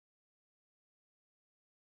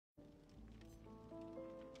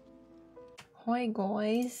Hi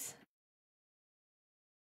guys.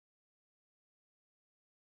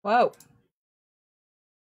 Whoa.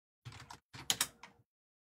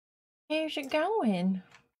 Where's it going?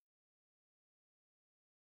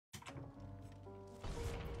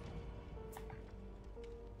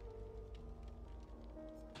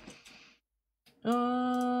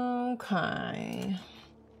 Okay.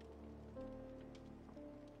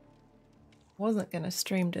 Wasn't gonna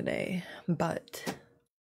stream today, but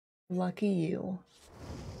lucky you.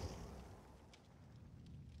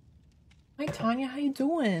 Hi Tanya, how you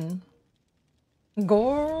doing?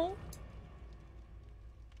 Girl?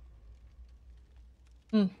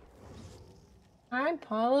 Hi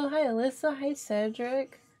Paula, hi Alyssa, hi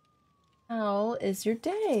Cedric. How is your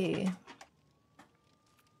day?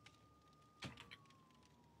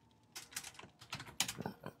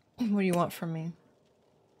 What do you want from me?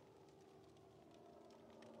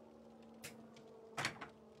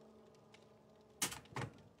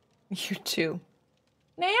 You too.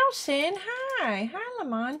 Nelson, hi. Hi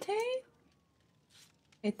Lamonte.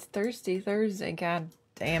 It's Thursday. God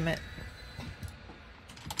damn it.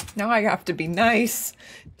 Now I have to be nice.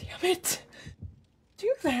 Damn it.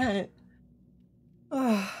 Do that.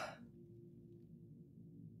 Ugh.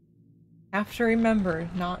 Have to remember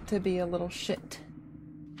not to be a little shit.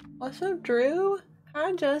 What's up, Drew?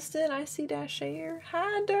 Hi, Justin. I see that share.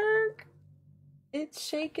 Hi, Dirk. It's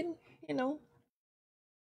shaking, you know.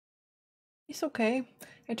 It's okay.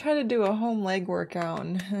 I tried to do a home leg workout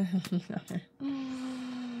and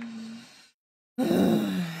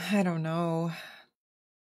I don't know.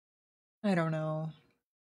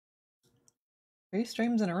 3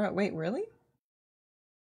 streams in a row. Wait, really?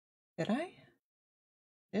 Did I?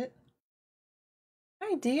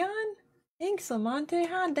 Hi, Dion. Thanks, Lamonte.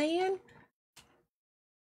 Hi, Dan.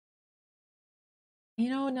 You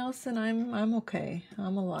know, Nelson, I'm okay.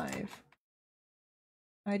 I'm alive.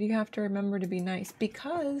 Why do you have to remember to be nice?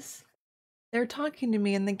 Because they're talking to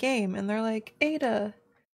me in the game and they're like, Ada,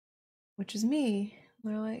 which is me.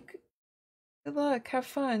 And they're like, good luck, have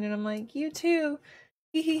fun. And I'm like, you too.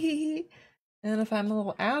 Hee hee hee hee. And if I'm a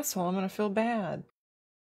little asshole, I'm gonna feel bad.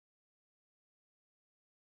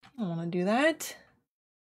 I don't wanna do that.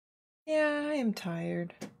 Yeah, I am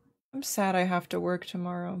tired. I'm sad I have to work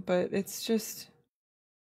tomorrow, but it's just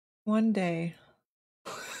one day.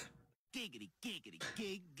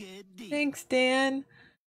 Thanks, Dan.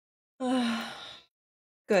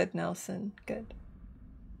 Good, Nelson. Good.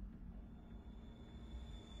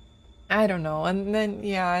 I don't know. And then,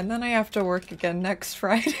 yeah, and then I have to work again next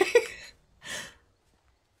Friday.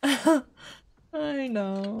 I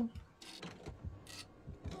know.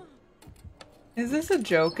 Is this a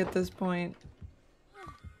joke at this point?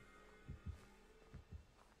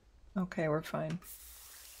 Okay, we're fine.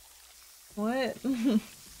 What?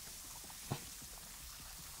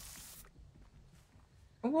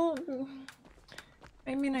 Well,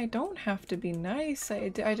 I mean, I don't have to be nice. I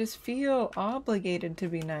just feel obligated to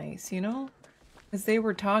be nice, you know? Because they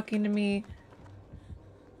were talking to me.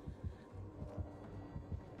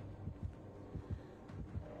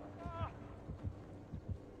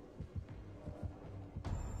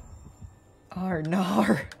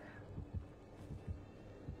 Arnar.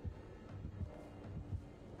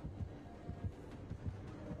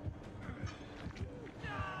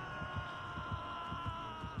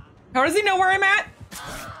 How does he know where I'm at?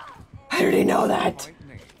 How did he know that?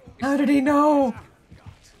 How did he know?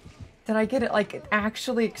 Did I get it like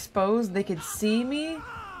actually exposed? They could see me?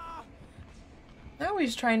 Now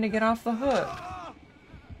he's trying to get off the hook.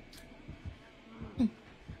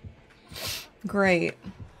 Great.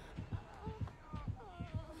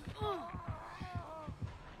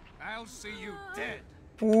 I'll see you dead.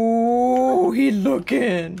 Ooh, he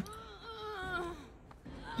looking.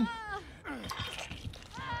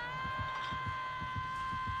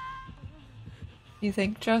 You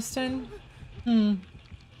think, Justin? The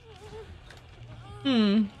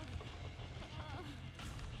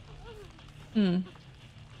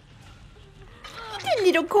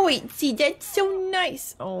little coinsy, that's so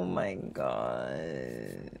nice. Oh my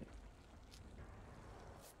god.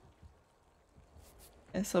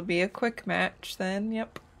 This'll be a quick match then,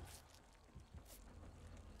 yep.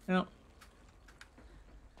 Yep.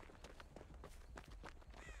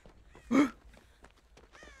 I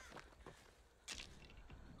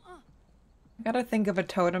gotta think of a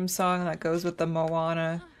totem song that goes with the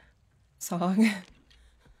Moana song.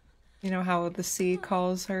 You know how the sea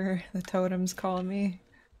calls her, the totems call me,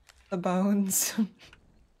 the bones.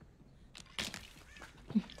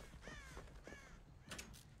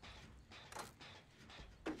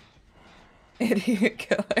 Idiot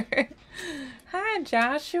killer. Hi,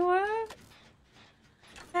 Joshua.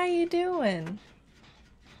 How you doing?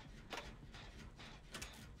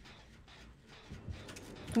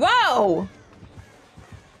 Whoa!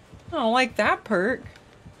 I don't like that perk.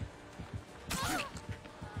 I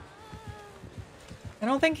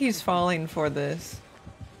don't think he's falling for this.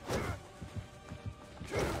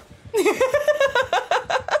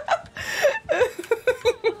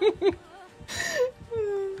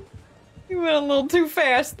 You went a little too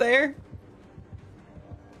fast there.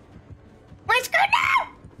 Let's go now!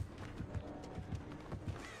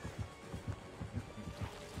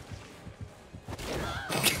 Do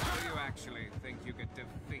you actually think you could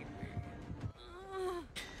defeat me?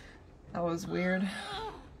 That was weird.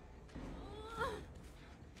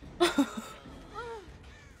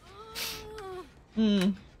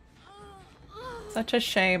 Such a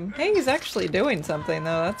shame. Hey, he's actually doing something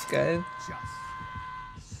though, that's good.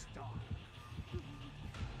 Just stop.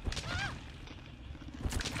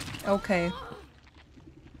 Okay.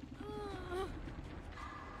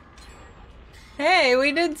 Hey,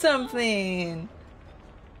 we did something!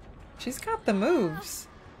 She's got the moves.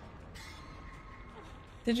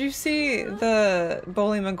 Did you see the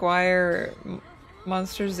Bully Maguire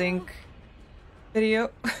Monsters Inc. video?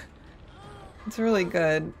 It's really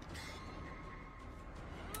good.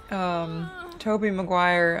 Tobey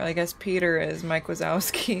Maguire, I guess Peter is Mike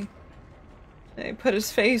Wazowski. They put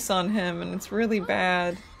his face on him and it's really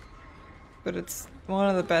bad. But it's one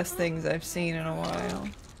of the best things I've seen in a while.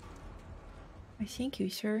 I thank you,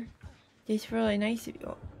 sir. It's really nice of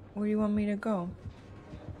you. Where do you want me to go?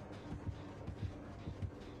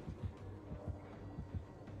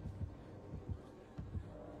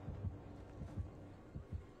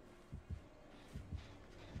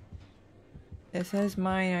 It says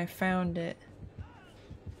mine, I found it.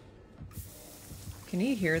 Can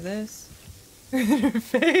you hear this? Her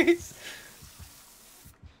face.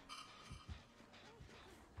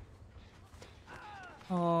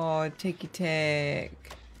 Oh, ticky tack.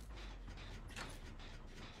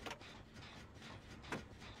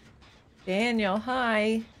 Daniel,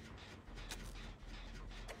 hi.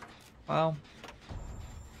 Well,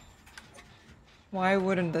 why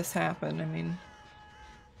wouldn't this happen? I mean,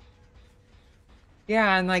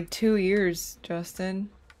 yeah, in like 2 years, Justin.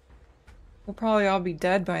 We'll probably all be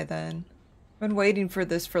dead by then. I've been waiting for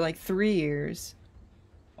this for like 3 years.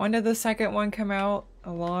 When did the second one come out?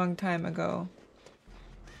 A long time ago.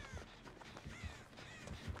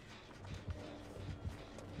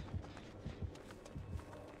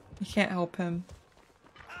 You can't help him.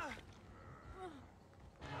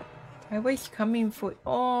 I was coming for—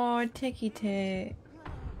 oh, ticky tick.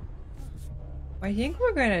 I think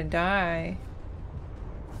we're gonna die.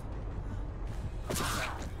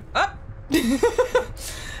 Up!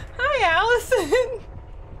 Hi, Allison!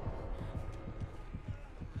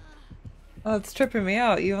 Oh, it's tripping me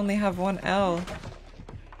out. You only have one L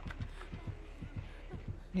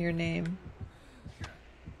in your name.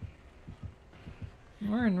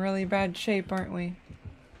 We're in really bad shape, aren't we?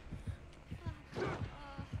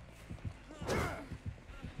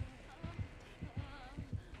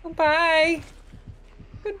 Goodbye!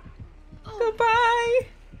 Goodbye!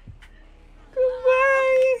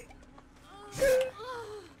 Goodbye!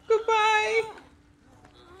 Goodbye!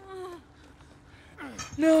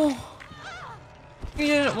 No! You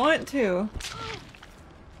didn't want to.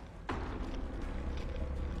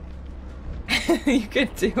 You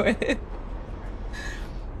could do it.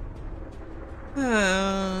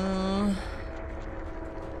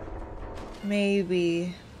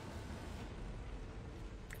 Maybe.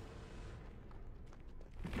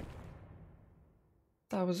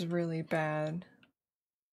 That was really bad.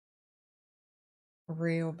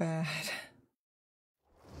 Real bad.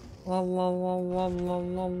 La la la la la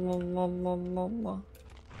la la la la la la.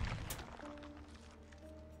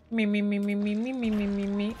 Me me me me me me me me me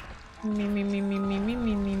me. Me me me me me me me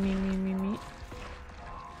me me me me me.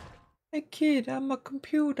 Hey kid, I'm a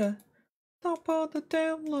computer. Stop all the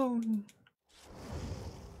downloading.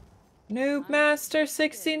 Noob Master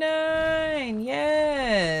 69!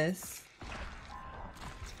 Yes!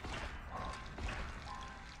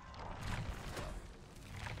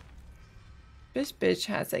 This bitch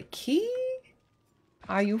has a key?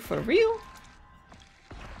 Are you for real?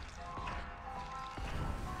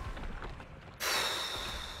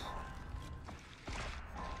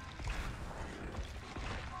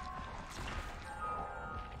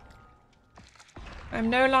 I'm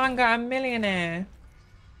no longer a millionaire.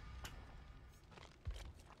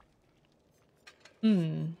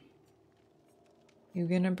 You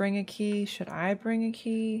gonna bring a key? Should I bring a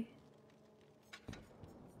key?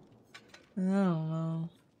 I don't know.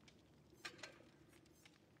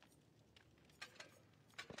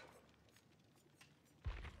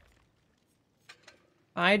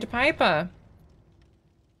 Pied Piper.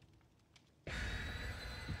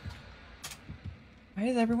 Why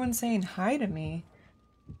is everyone saying hi to me?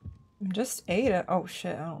 I'm just Ada. Oh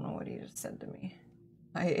shit, I don't know what he just said to me.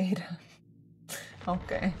 Hi, Ada.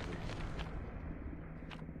 Okay.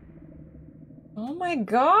 Oh my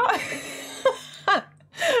god!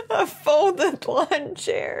 A folded lawn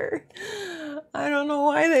chair. I don't know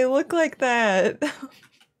why they look like that.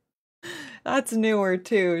 That's newer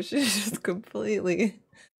too. She's just completely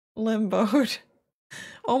limboed.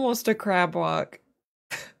 Almost a crab walk.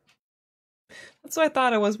 That's why I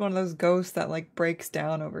thought it was one of those ghosts that like breaks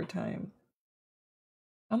down over time.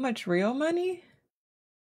 How much real money?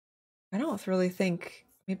 I don't really think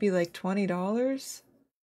maybe like $20.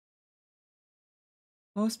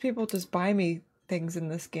 Most people just buy me things in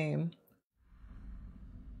this game.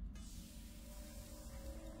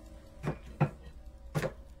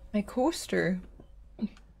 My coaster.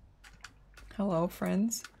 Hello,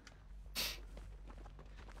 friends.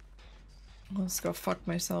 Let's go fuck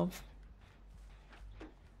myself.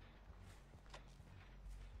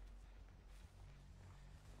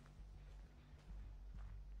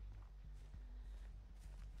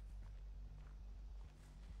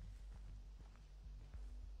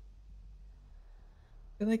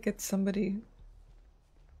 I feel like it's somebody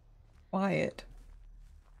quiet.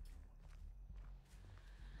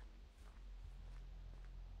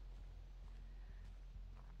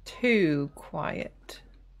 Too quiet.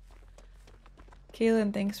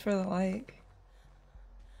 Kaylin, thanks for the like.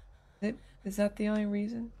 Is that the only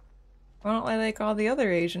reason? Why don't I like all the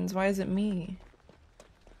other Asians? Why is it me?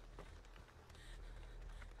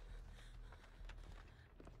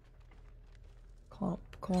 Clomp,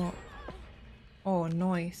 clomp. Oh,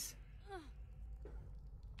 noise.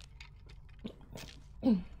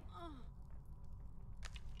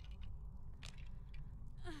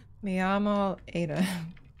 Mi amo Ada.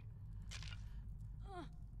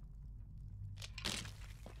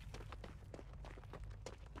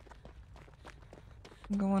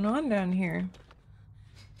 What's going on down here?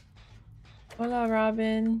 Hola,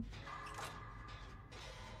 Robin.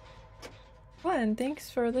 Glenn, thanks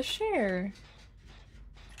for the share.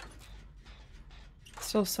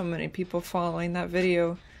 Still so many people following that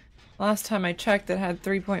video. Last time I checked, it had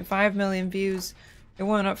 3.5 million views. It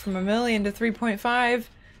went up from 1 million to 3.5.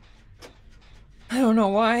 I don't know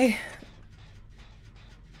why.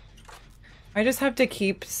 I just have to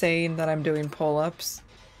keep saying that I'm doing pull-ups.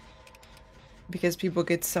 Because people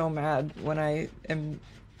get so mad when I am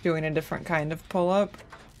doing a different kind of pull-up.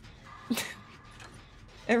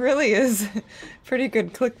 It really is pretty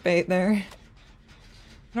good clickbait there.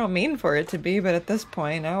 I don't mean for it to be, but at this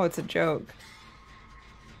point, now it's a joke.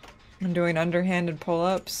 I'm doing underhanded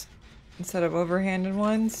pull-ups instead of overhanded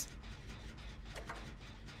ones.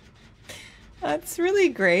 That's really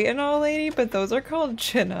great and all, lady, but those are called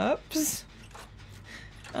chin-ups.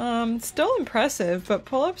 Still impressive, but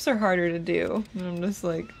pull-ups are harder to do. And I'm just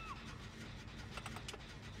like...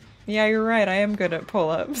 Yeah, you're right, I am good at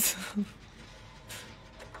pull-ups.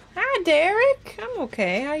 Hi, Derek! I'm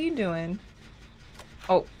okay, how you doing?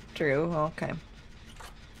 Oh, Drew, okay.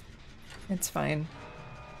 It's fine.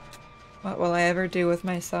 What will I ever do with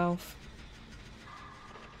myself?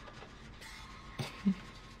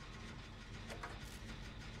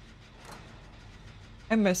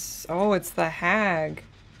 I miss... Oh, it's the hag.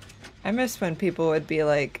 I miss when people would be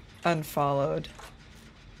like, unfollowed.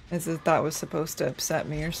 As if that was supposed to upset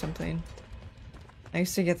me or something. I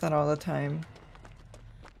used to get that all the time.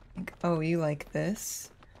 Like, oh, you like this?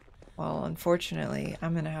 Well, unfortunately,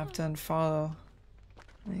 I'm gonna have to unfollow.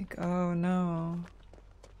 Like, oh no.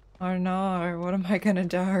 Or no, or what am I gonna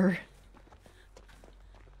do?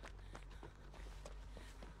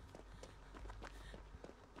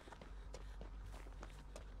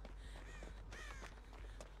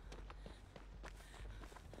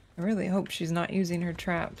 I really hope she's not using her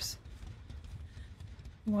traps.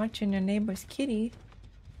 Watching your neighbor's kitty.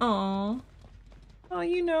 Aww. Oh,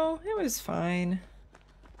 you know, it was fine.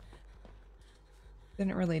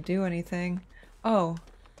 Didn't really do anything. Oh.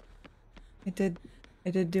 I did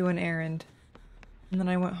do an errand. And then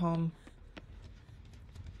I went home.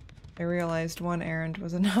 I realized one errand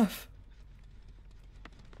was enough.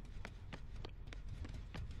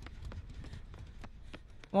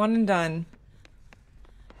 One and done.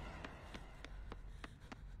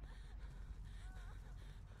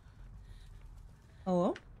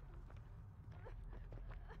 Hello?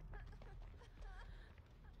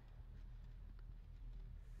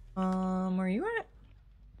 Where you at?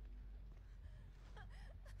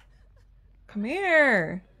 Come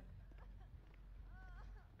here.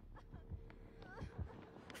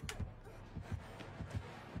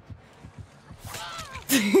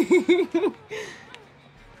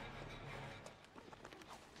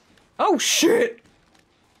 Oh shit!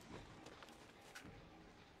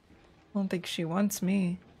 I don't think she wants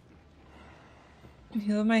me.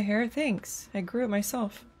 You love my hair? Thanks. I grew it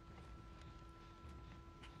myself.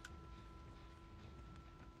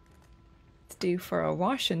 It's due for a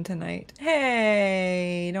washing tonight.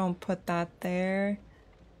 Hey, don't put that there.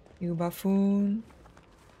 You buffoon.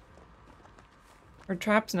 Her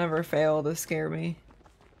traps never fail to scare me.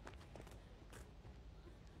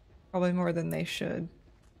 Probably more than they should.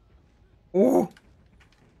 Oh!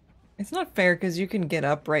 It's not fair because you can get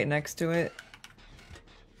up right next to it.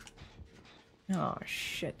 Oh,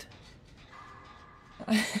 shit.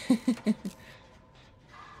 I'm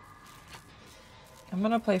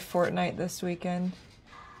gonna play Fortnite this weekend.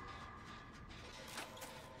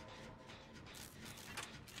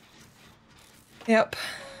 Yep.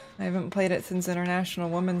 I haven't played it since International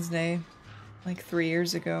Women's Day. Like 3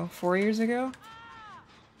 years ago. 4 years ago?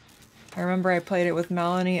 I remember I played it with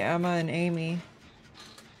Melanie, Emma, and Amy.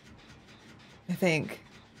 I think.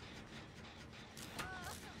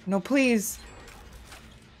 No, please!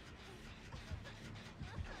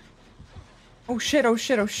 Oh shit, oh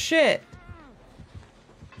shit, oh shit!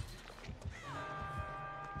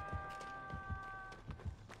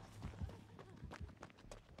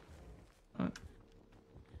 Oh.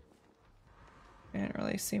 I didn't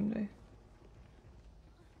really seem to...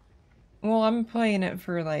 Well, I'm playing it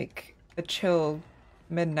for like a chill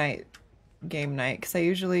midnight game night, because I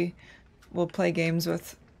usually will play games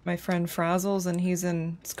with my friend Frazzles, and he's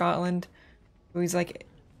in Scotland. He's like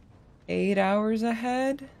 8 hours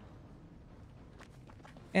ahead.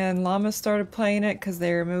 And Llama started playing it because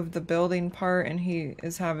they removed the building part, and he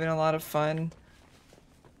is having a lot of fun.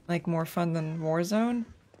 Like, more fun than Warzone.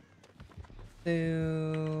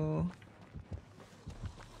 So...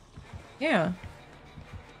 yeah.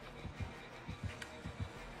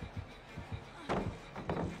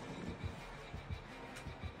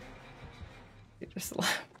 He just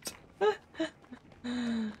left.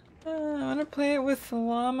 I want to play it with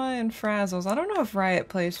Llama and Frazzles. I don't know if Riot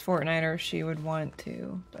plays Fortnite or if she would want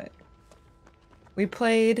to, but... we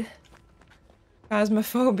played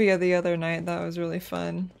Phasmophobia the other night. That was really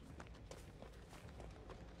fun.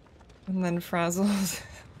 And then Frazzles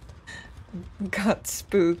got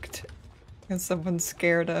spooked because someone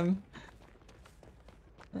scared him.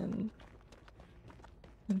 And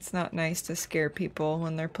it's not nice to scare people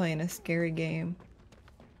when they're playing a scary game.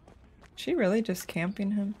 Is she really just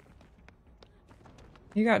camping him?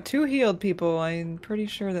 You got 2 healed people. I'm pretty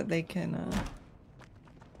sure that they can,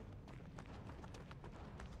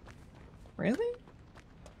 Really?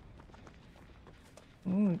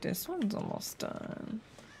 Ooh, this one's almost done.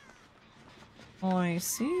 Oh, I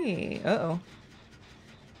see. Uh-oh.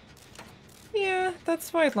 Yeah,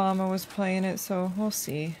 that's why Llama was playing it, so we'll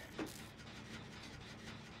see.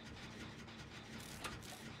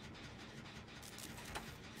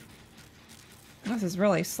 This is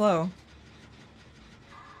really slow.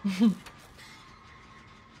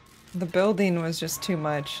 The building was just too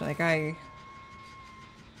much. Like, I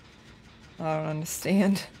don't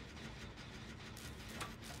understand.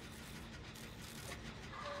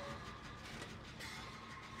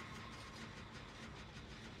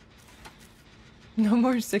 No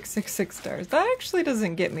more 666 stars. That actually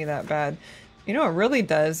doesn't get me that bad. You know what really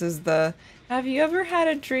does is the have you ever had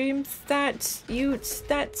a dream that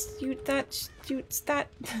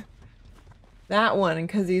that one,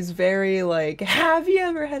 because he's very like, have you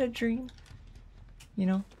ever had a dream? You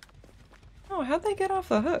know? Oh, how'd they get off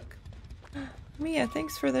the hook? Mia,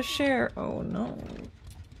 thanks for the share. Oh no.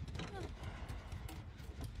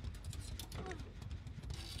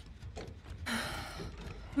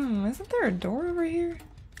 Isn't there a door over here?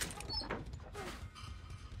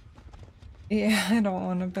 Yeah, I don't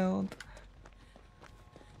want to build.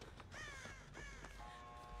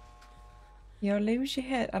 Yo, lose your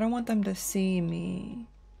head. I don't want them to see me.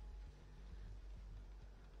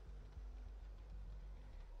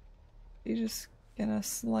 You just gonna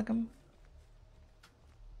slug them?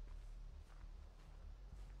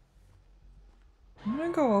 I'm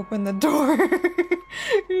gonna go open the door.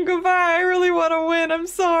 Goodbye, I really want to win. I'm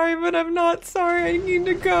sorry, but I'm not sorry. I need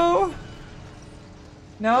to go.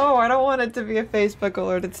 No, I don't want it to be a Facebook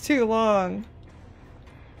alert. It's too long.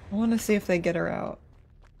 I want to see if they get her out.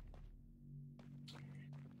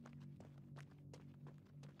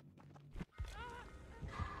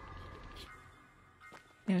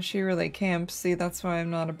 Yeah, she really camps. See, that's why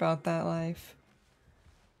I'm not about that life.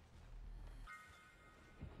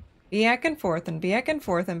 Be back and forth and be back and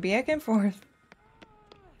forth and be back and forth.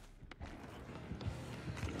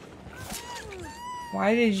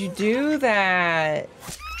 Why did you do that?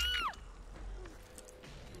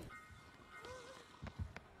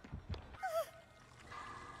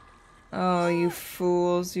 Oh, you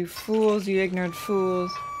fools, you fools, you ignorant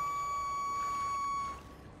fools.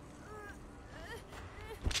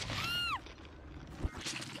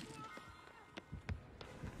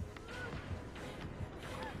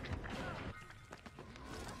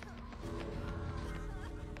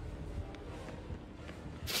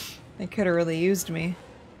 They could have really used me.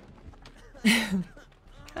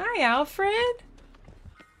 Hi, Alfred.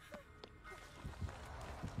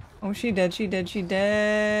 Oh, she dead, she dead, she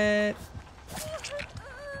dead.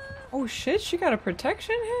 Oh shit, she got a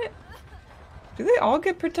protection hit? Do they all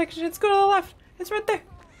get protection hits? Go to the left. It's right there.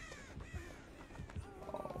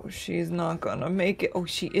 Oh, she's not gonna make it. Oh,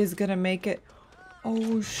 she is gonna make it.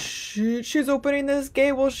 Oh shit, she's opening this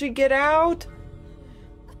gate. Will she get out?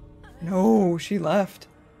 No, she left.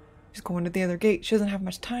 She's going to the other gate. She doesn't have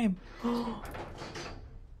much time.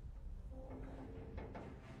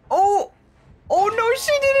 Oh! Oh no,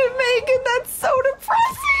 she didn't make it! That's so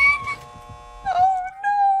depressing! Oh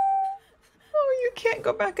no! Oh, you can't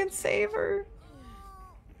go back and save her.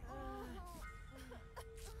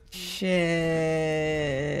 Shit.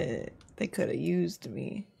 They could have used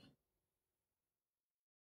me.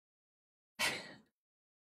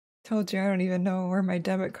 Told you I don't even know where my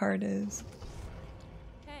debit card is.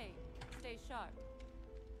 Hey, stay sharp.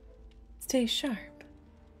 Stay sharp.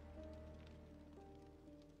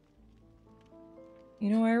 You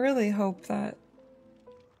know, I really hope that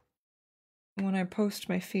when I post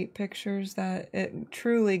my feet pictures that it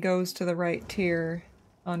truly goes to the right tier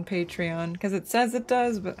on Patreon, because it says it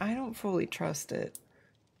does, but I don't fully trust it.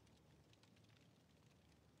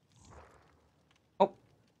 Oh,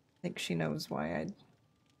 I think she knows why I...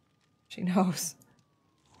 She knows.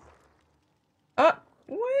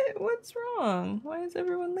 What's wrong? Why is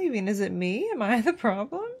everyone leaving? Is it me? Am I the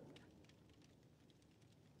problem?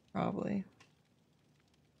 Probably.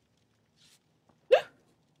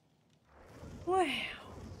 Wow.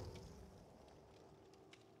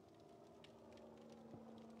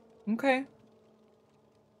 Okay.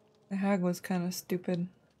 The hag was kind of stupid.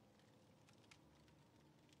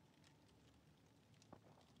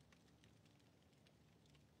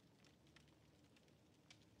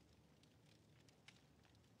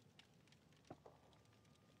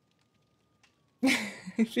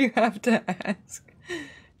 You have to ask.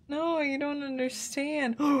 No, you don't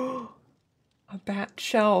understand. A bat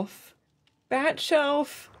shelf. Bat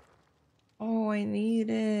shelf. Oh, I need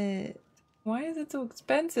it. Why is it so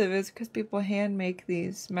expensive? It's because people hand make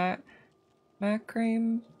these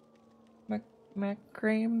macrame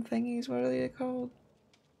thingies. What are they called?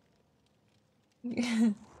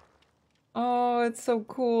 Oh, it's so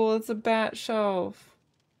cool. It's a bat shelf.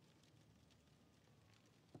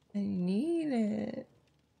 I need it.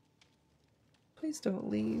 Please don't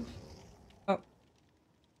leave. Oh.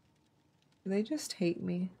 Do they just hate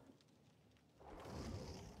me?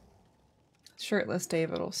 Shirtless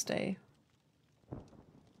David will stay.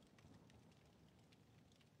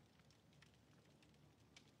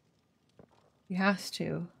 He has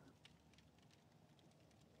to.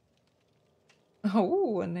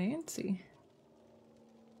 Oh, a Nancy.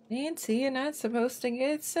 Nancy, you're not supposed to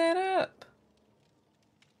get set up.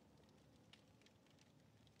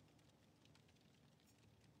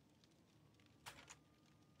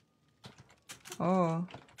 Oh.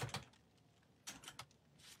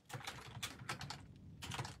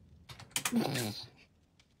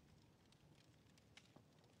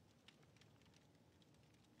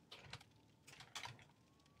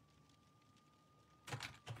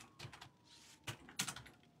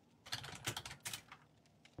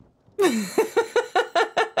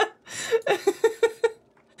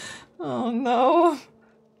 Oh no.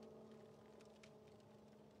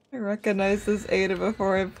 I recognize this Ada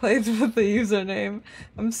before I played with the username.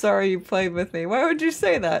 I'm sorry you played with me. Why would you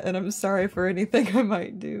say that? And I'm sorry for anything I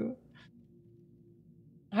might do.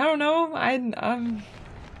 I don't know. I'm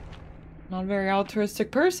not a very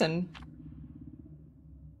altruistic person.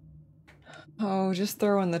 Oh, just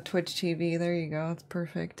throw in the Twitch TV. There you go. It's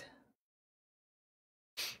perfect.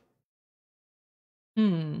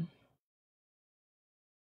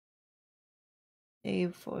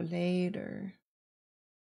 Save for later.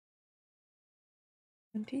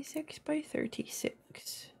 26 by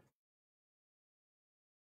 36.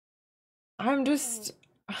 I'm just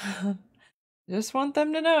want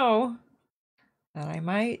them to know that I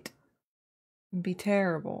might be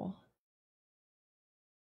terrible.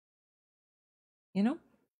 You know?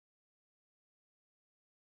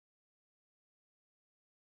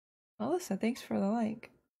 Alyssa, thanks for the like.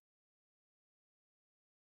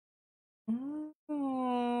 Oh,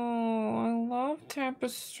 I love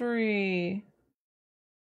tapestry.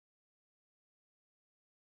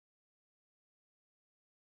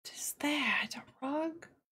 What is that? A rug?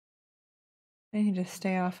 I need to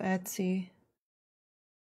stay off Etsy.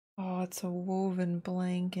 Oh, it's a woven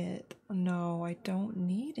blanket. No, I don't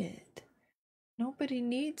need it. Nobody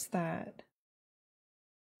needs that.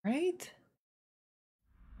 Right?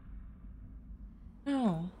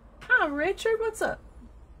 No. Hi, Richard. What's up?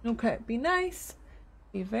 Okay, be nice.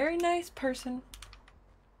 Be a very nice person.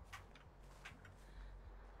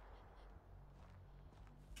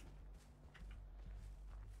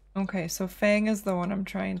 Okay, so Fang is the one I'm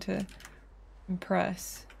trying to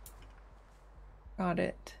impress. Got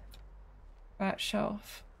it. Fat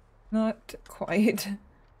shelf. Not quite.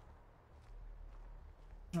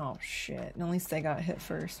 Oh shit. At least I got hit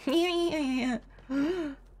first.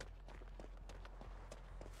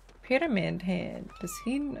 Pyramid head. Does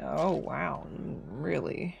he know? Oh wow.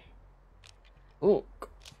 Really? Oh.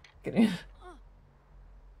 Get in.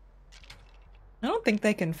 I don't think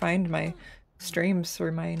they can find my streams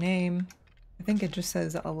or my name. I think it just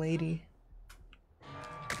says a lady.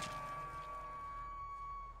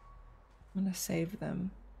 I'm gonna save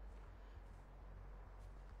them.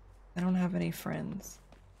 I don't have any friends.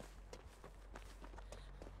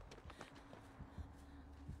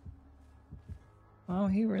 Oh,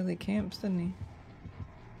 he really camps, didn't he?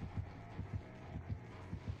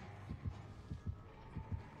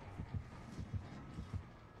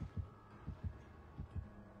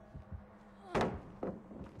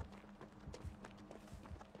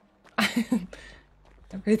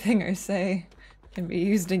 Everything I say can be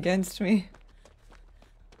used against me.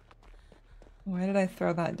 Why did I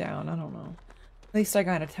throw that down? I don't know. At least I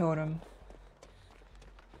got a totem.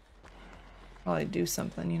 Probably do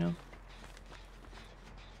something, you know?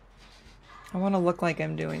 I want to look like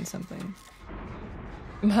I'm doing something.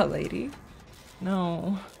 My lady?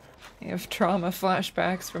 No. I have trauma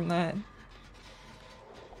flashbacks from that.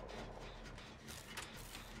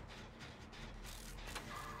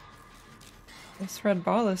 This red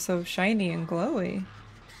ball is so shiny and glowy.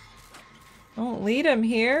 Don't lead him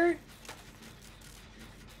here.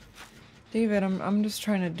 David, I'm just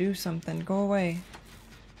trying to do something. Go away.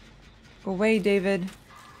 Go away, David.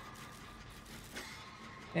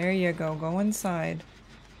 There you go. Go inside.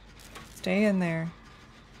 Stay in there.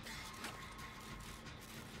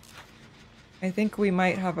 I think we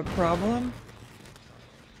might have a problem.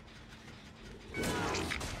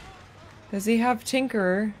 Does he have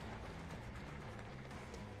Tinkerer?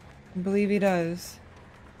 I believe he does.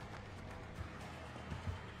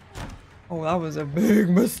 Oh, that was a big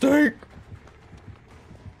mistake.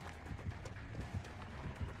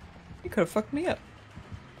 You could have fucked me up.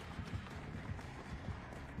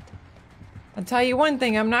 I'll tell you one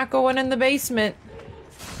thing, I'm not going in the basement.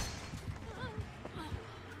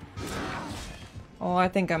 Oh, I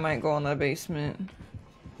think I might go in the basement.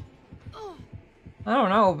 I don't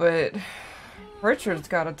know, but Richard's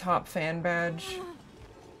got a top fan badge.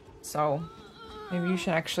 So, maybe you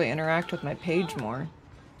should actually interact with my page more.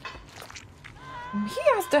 He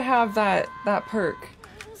has to have that perk.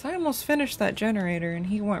 So I almost finished that generator and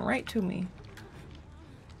he went right to me.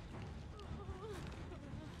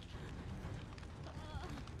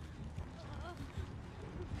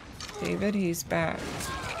 David, he's back.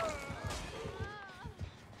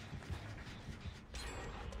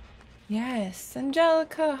 Yes,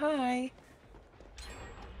 Angelica, hi.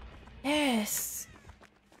 Yes.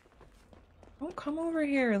 Don't come over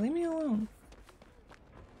here, leave me alone.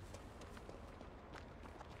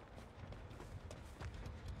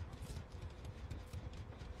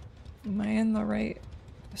 Am I in the right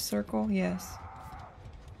circle? Yes.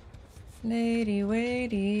 Lady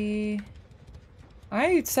Wadey.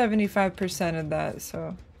 I 75%ed that,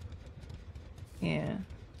 so yeah.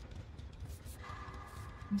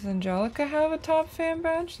 Does Angelica have a top fan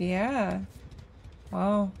badge? Yeah.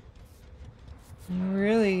 Wow.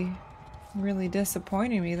 Really, really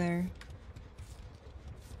disappointing me there.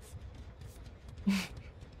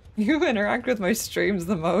 You interact with my streams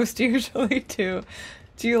the most usually too.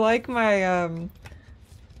 Do you like my I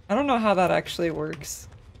don't know how that actually works.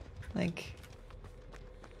 Like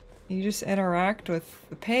you just interact with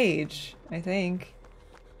the page, I think.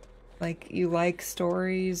 Like you like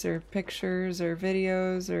stories or pictures or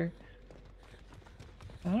videos or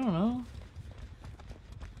I don't know.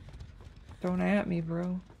 Don't at me,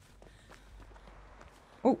 bro.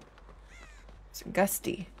 Oh, it's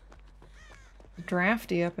gusty.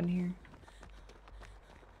 Drafty up in here.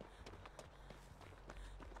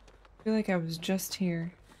 I feel like I was just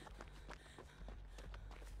here.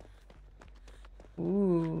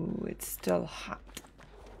 Ooh, it's still hot.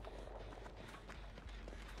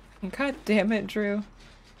 God damn it, Drew.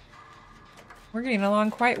 We're getting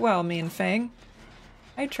along quite well, me and Fang.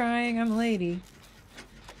 Hi, trying. I'm a lady.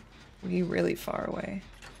 We really far away.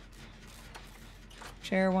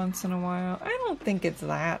 Share once in a while. I don't think it's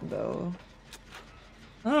that, though.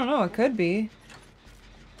 I don't know. It could be.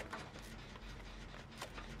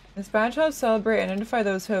 This badge helps celebrate and identify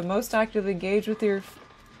those who have most actively engaged with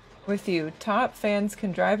you. Top fans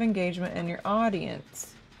can drive engagement in your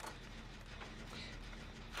audience.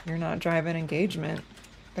 You're not driving engagement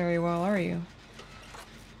very well, are you?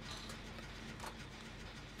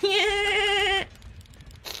 Yeah!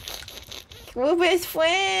 We're best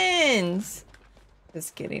friends!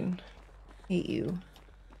 Just kidding. Hate you.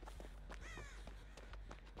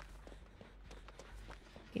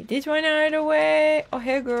 Get this one out of the way. Oh,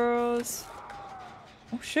 hey, girls.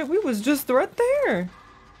 Oh, shit, we was just right there.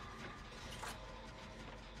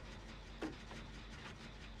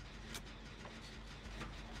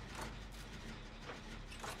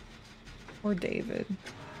 Poor David.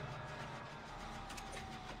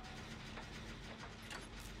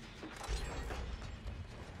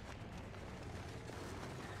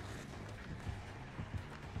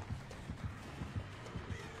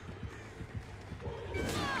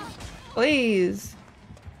 Please.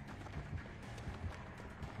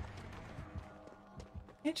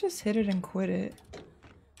 Can't just hit it and quit it.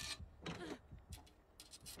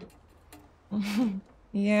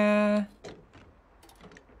 Yeah.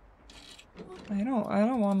 I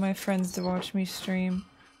don't want my friends to watch me stream.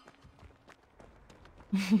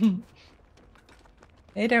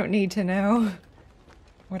 They don't need to know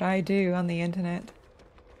what I do on the internet.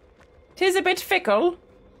 'Tis a bit fickle.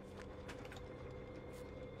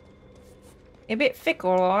 A bit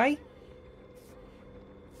fickle, I.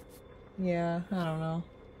 Yeah, I don't know.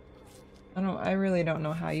 I really don't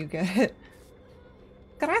know how you get it.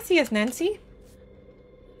 Gracias, Nancy.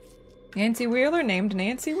 Nancy Wheeler named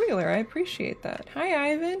Nancy Wheeler. I appreciate that.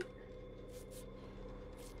 Hi, Ivan.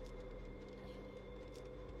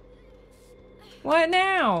 What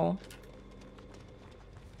now?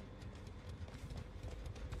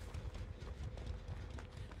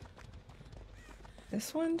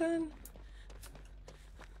 This one done?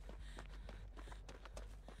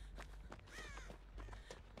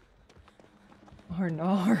 Or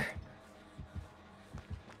no.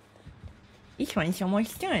 This one's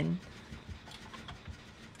almost done.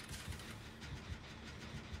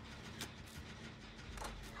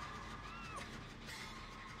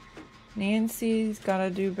 Nancy's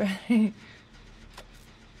gotta do better.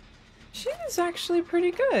 She was actually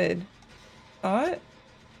pretty good. Thought.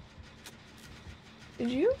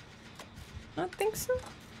 Did you not think so?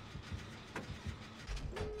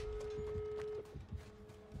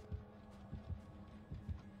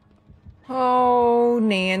 Oh,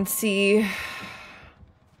 Nancy.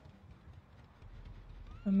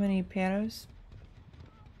 How many pianos?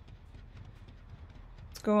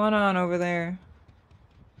 What's going on over there?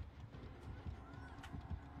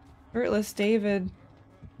 Shirtless David.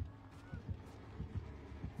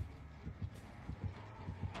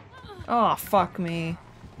 Oh, fuck me.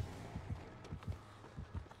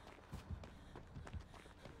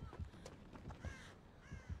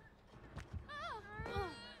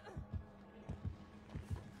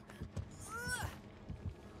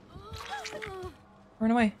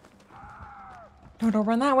 Run away. No, don't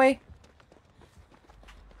run that way.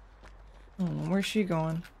 Oh, where's she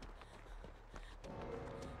going?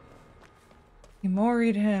 He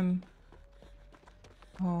moried him.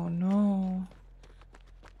 Oh no.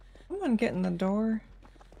 Someone get in the door.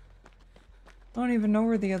 I don't even know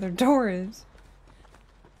where the other door is.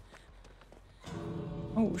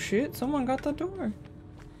 Oh shit, someone got the door.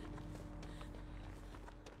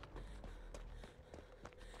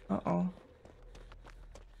 Uh-oh.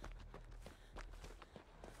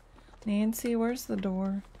 Nancy, where's the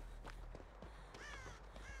door?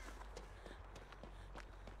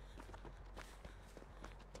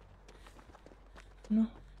 No,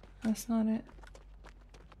 that's not it.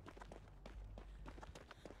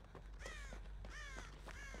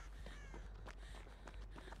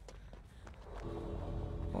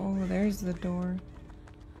 Oh, there's the door.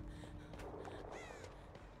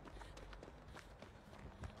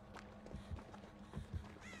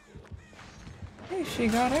 Hey, she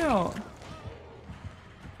got out.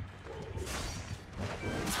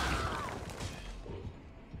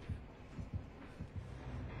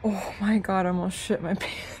 Oh my god, I almost shit my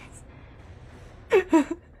pants.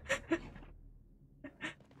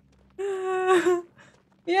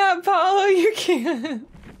 Yeah, Paulo, you can.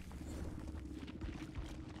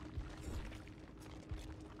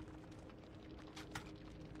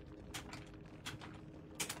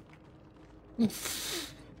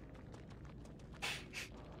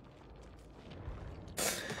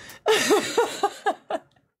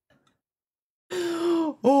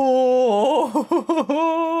 Oh,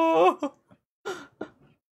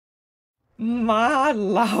 my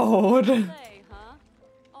lord. Play, huh?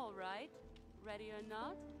 All right. Ready or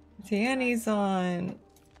not? Danny's on.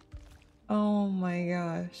 Oh my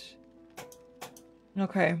gosh.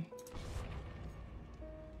 Okay.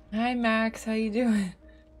 Hi Max, how you doing?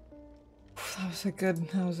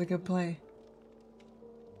 That was a good play.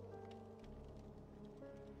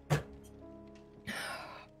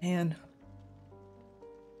 Man.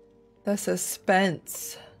 The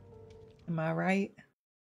suspense. Am I right?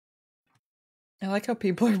 I like how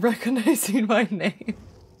people are recognizing my name.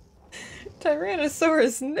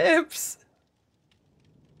 Tyrannosaurus Nips.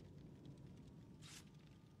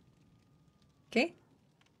 Okay.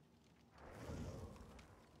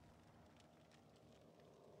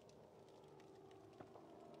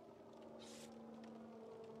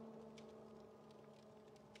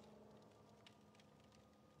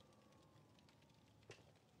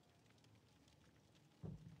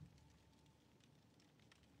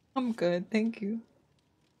 I'm good, thank you.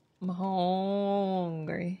 I'm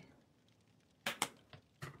hungry.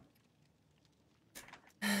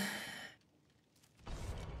 I'm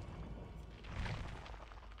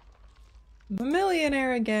a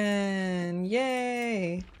millionaire again!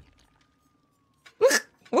 Yay!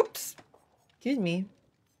 Whoops! Excuse me.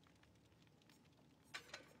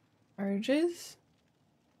 Charges?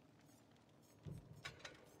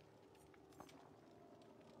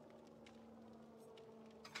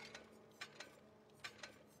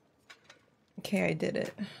 Okay, I did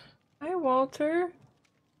it. Hi, Walter.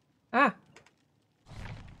 Ah!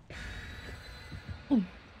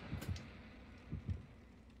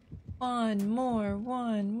 One more,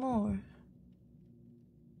 one more.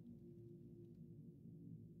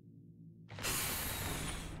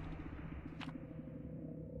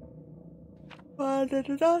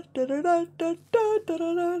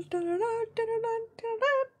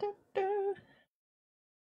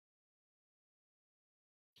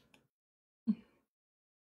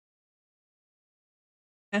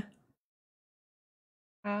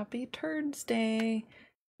 Happy Thursday.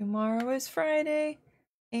 Tomorrow is Friday,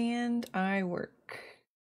 and I work.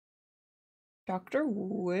 Dr.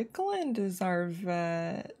 Wickland is our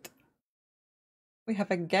vet. We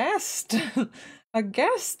have a guest. A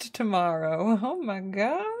guest tomorrow. Oh my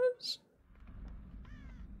gosh.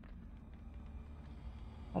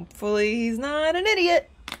 Hopefully he's not an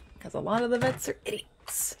idiot, because a lot of the vets are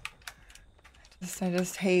idiots. I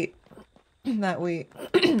just hate that we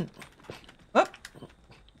oh,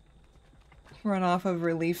 run off of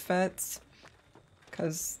relief vets,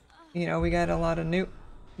 because, you know, we got a lot of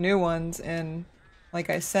new ones, and like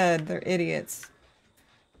I said, they're idiots.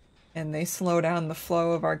 And they slow down the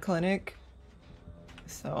flow of our clinic.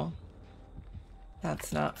 So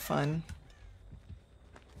that's not fun.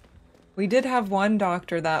 We did have one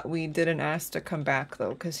doctor that we didn't ask to come back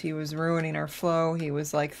though, because he was ruining our flow. He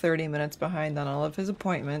was like 30 minutes behind on all of his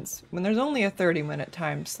appointments when there's only a 30-minute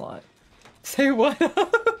time slot. Say what?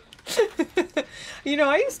 You know,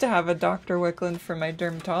 I used to have a Dr. Wickland for my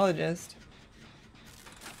dermatologist.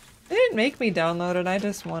 They didn't make me download it, I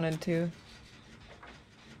just wanted to.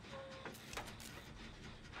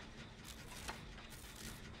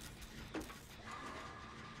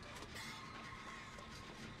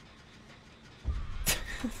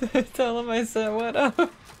 Tell him I said what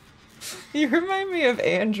up. You remind me of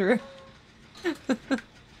Andrew.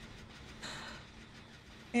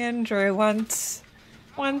 Andrew once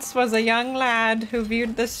was a young lad who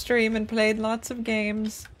viewed the stream and played lots of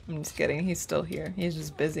games. I'm just kidding, he's still here. He's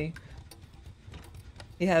just busy.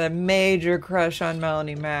 He had a major crush on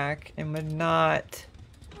Melanie Mac and would not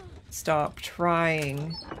stop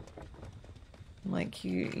trying. I'm like,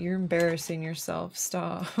 you're embarrassing yourself.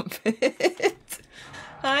 Stop it.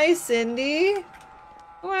 Hi, Cindy.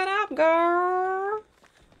 What up, girl?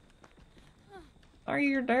 How are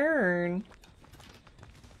you doing?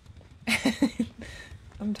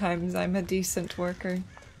 Sometimes I'm a decent worker.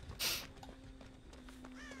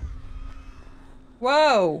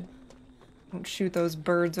 Whoa! Don't shoot those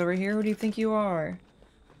birds over here. Who do you think you are?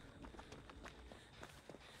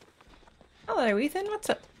 Hello, Ethan.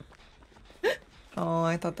 What's up? Oh,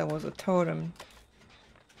 I thought that was a totem.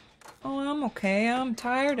 Oh, I'm okay. I'm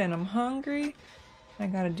tired and I'm hungry. I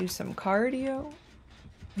gotta do some cardio.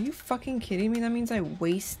 Are you fucking kidding me? That means I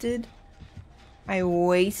wasted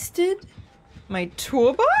my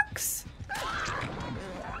toolbox?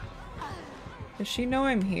 Does she know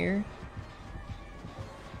I'm here?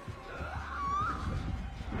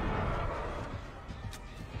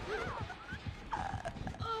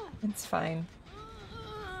 It's fine.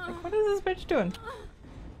 Like, what is this bitch doing?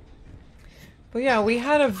 But yeah, we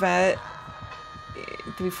had a vet.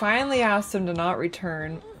 We finally asked him to not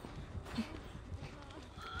return.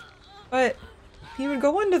 But he would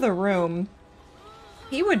go into the room.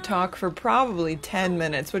 He would talk for probably 10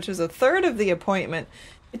 minutes, which is a third of the appointment.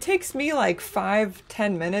 It takes me like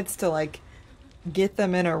 5-10 minutes to like get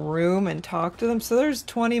them in a room and talk to them. So there's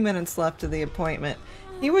 20 minutes left of the appointment.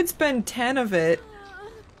 He would spend 10 of it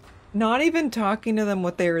not even talking to them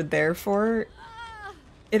what they were there for.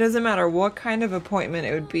 It doesn't matter what kind of appointment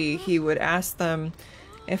it would be. He would ask them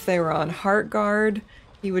if they were on Heartgard.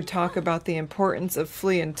 He would talk about the importance of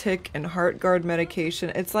flea and tick and Heartgard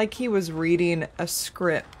medication. It's like he was reading a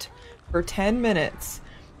script for 10 minutes.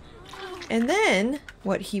 And then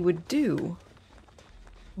what he would do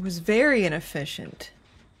was very inefficient.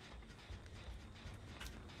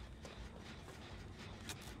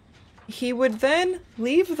 He would then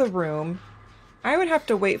leave the room. I would have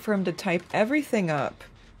to wait for him to type everything up.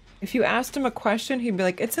 If you asked him a question, he'd be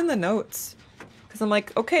like, it's in the notes. Because I'm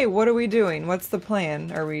like, okay, what are we doing? What's the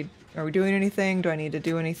plan? Are we doing anything? Do I need to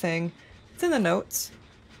do anything? It's in the notes.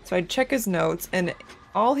 So I'd check his notes, and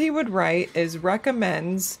all he would write is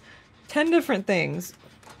recommends 10 different things.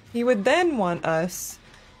 He would then want us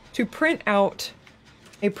to print out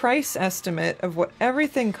a price estimate of what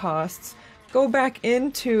everything costs, go back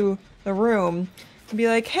into the room, and be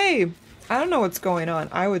like, hey, I don't know what's going on.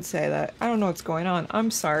 I would say that. I don't know what's going on. I'm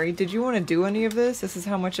sorry. Did you want to do any of this? This is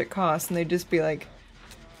how much it costs. And they'd just be like,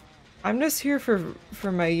 I'm just here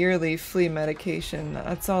for my yearly flea medication.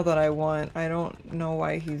 That's all that I want. I don't know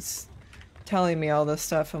why he's telling me all this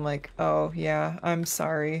stuff. I'm like, oh, yeah, I'm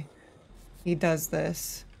sorry. He does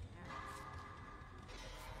this.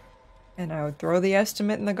 And I would throw the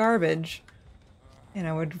estimate in the garbage. And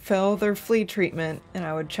I would fill their flea treatment. And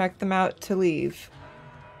I would check them out to leave.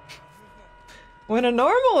 When a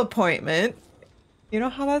normal appointment, you know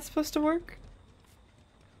how that's supposed to work?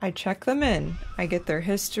 I check them in. I get their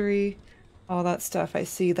history, all that stuff. I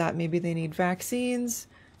see that maybe they need vaccines.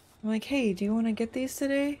 I'm like, hey, do you want to get these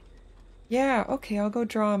today? Yeah, okay, I'll go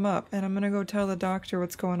draw them up. And I'm going to go tell the doctor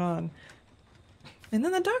what's going on. And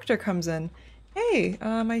then the doctor comes in. Hey,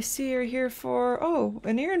 I see you're here for,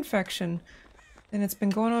 an ear infection. And it's been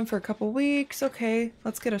going on for a couple weeks. Okay,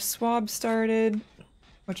 let's get a swab started.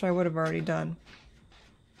 Which I would have already done.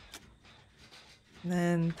 And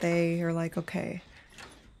then they are like, okay,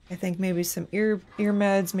 I think maybe some ear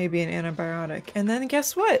meds, maybe an antibiotic. And then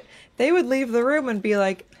guess what? They would leave the room and be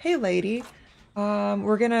like, hey lady,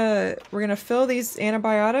 we're gonna fill these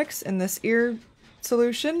antibiotics in this ear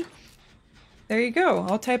solution. There you go.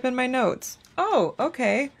 I'll type in my notes. Oh,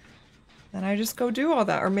 okay. Then I just go do all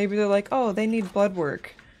that. Or maybe they're like, oh, they need blood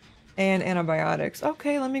work and antibiotics.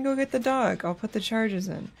 Okay, let me go get the dog. I'll put the charges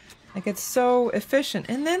in. Like, it's so efficient.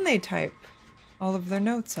 And then they type all of their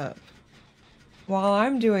notes up while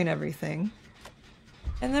I'm doing everything.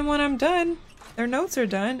 And then when I'm done, their notes are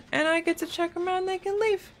done, and I get to check them out and they can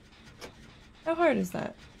leave. How hard is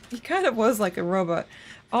that? He kind of was like a robot.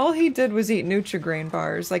 All he did was eat Nutri-Grain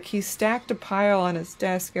bars. Like, he stacked a pile on his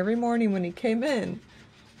desk every morning when he came in.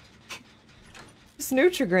 Just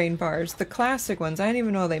Nutri-Grain bars, the classic ones. I didn't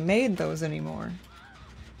even know they made those anymore.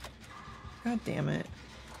 God damn it.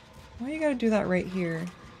 Why you gotta do that right here?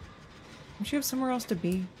 Don't you have somewhere else to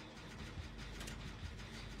be?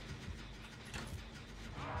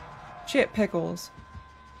 Shit, pickles.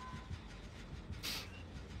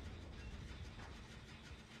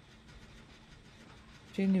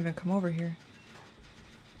 She didn't even come over here.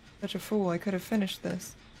 Such a fool, I could have finished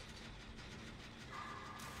this.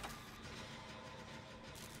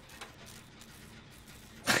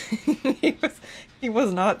 he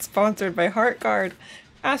was not sponsored by Heartgard.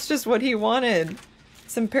 That's just what he wanted.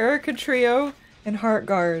 Simparica Trio and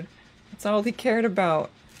Heartgard. That's all he cared about.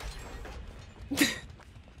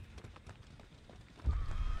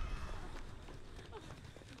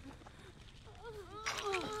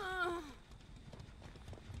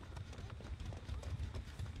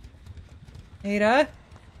 Ada?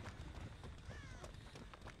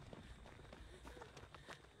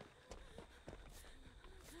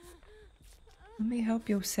 Let me help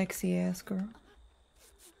you, sexy ass girl.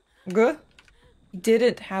 Good? He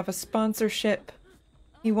didn't have a sponsorship.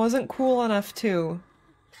 He wasn't cool enough to.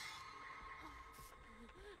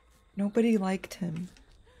 Nobody liked him.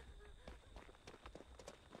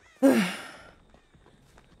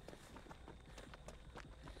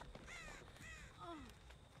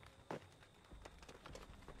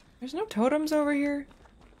 There's no totems over here.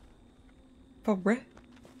 For real?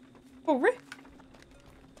 For real?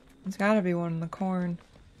 There's gotta be one in the corn.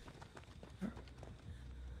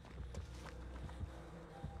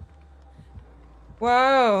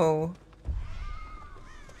 Whoa!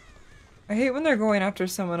 I hate when they're going after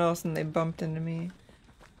someone else and they bumped into me.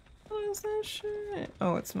 What is that shit?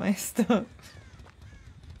 Oh, it's my stuff.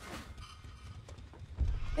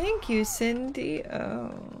 Thank you, Cindy.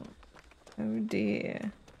 Oh. Oh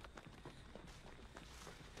dear.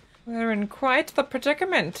 We're in quite the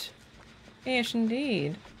predicament. Yes,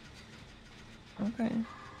 indeed. Okay.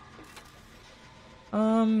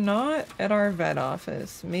 Not at our vet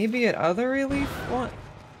office. Maybe at other relief one.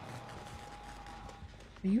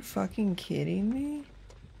 Are you fucking kidding me?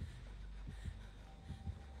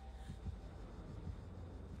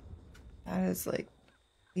 That is like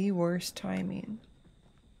the worst timing.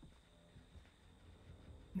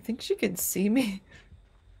 I think she could see me.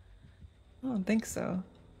 I don't think so.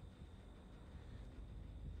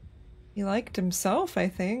 He liked himself, I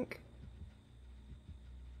think.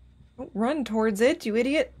 Don't run towards it, you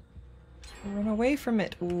idiot! Run away from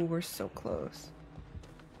it. Ooh, we're so close.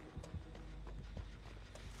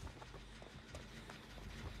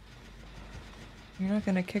 You're not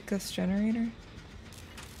gonna kick this generator?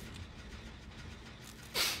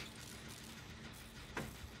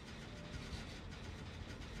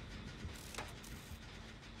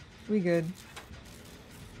 We good.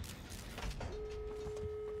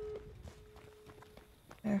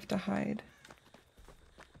 I have to hide.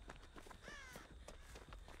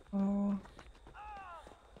 Oh.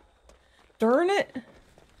 Darn it!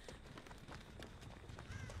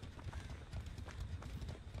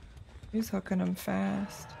 He's hooking him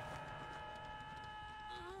fast.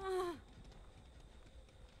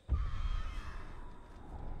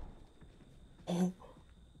 Oh.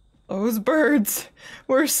 Those birds!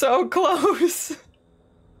 We're so close!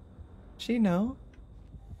 She know?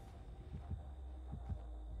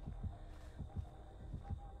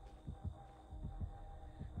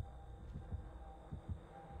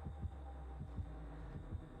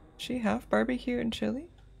 She have barbecue and chili?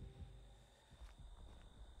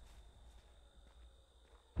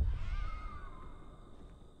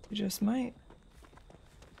 You just might.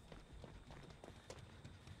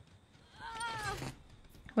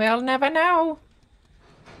 We'll never know.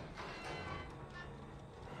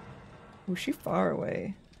 Oh, she far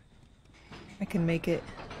away. I can make it.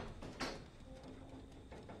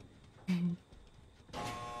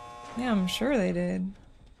 Yeah, I'm sure they did.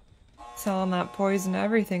 Selling that poison to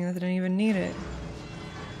everything that didn't even need it.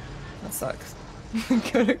 That sucks.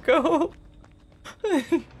 Gotta go.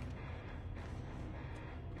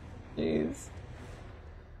 Jeez.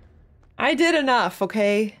 I did enough,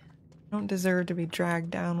 okay? I don't deserve to be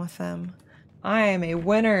dragged down with them. I am a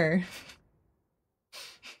winner.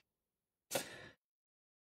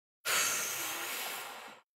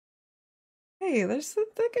 Hey, there's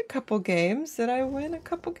like a couple games. Did I win a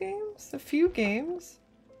couple games? A few games?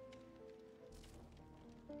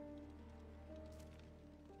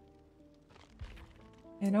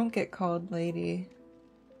 I don't get called lady.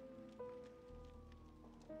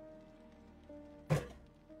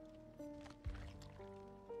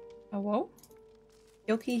 Hello?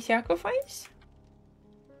 Guilty sacrifice?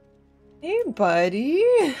 Hey, buddy.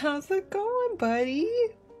 How's it going, buddy?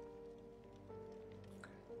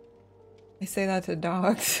 I say that to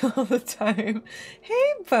dogs all the time.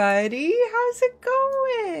 Hey, buddy. How's it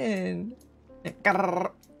going?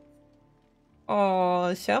 Grrr.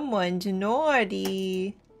 Oh, someone's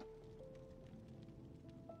naughty.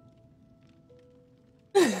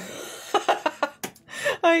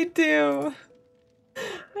 I do.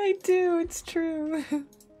 I do. It's true.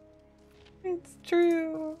 It's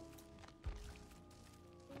true.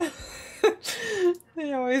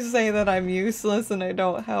 They always say that I'm useless and I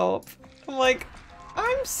don't help. I'm like,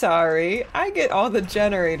 I'm sorry. I get all the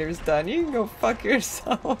generators done. You can go fuck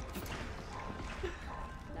yourself.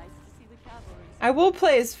 I will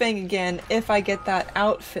play as Fang again if I get that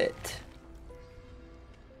outfit.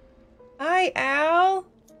 Hi, Al.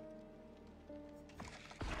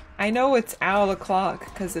 I know it's owl o'clock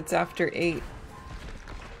because it's after 8.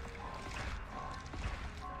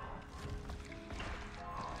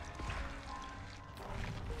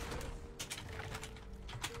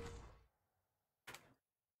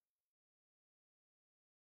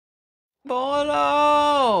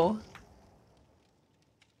 Bolo!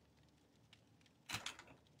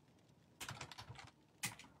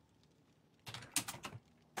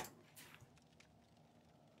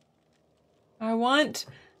 I want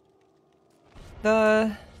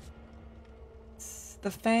the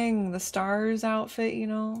Fang, the stars outfit, you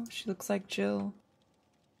know? She looks like Jill.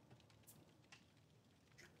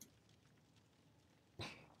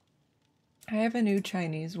 I have a new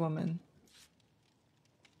Chinese woman.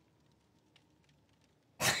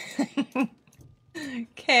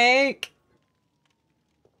 Cake.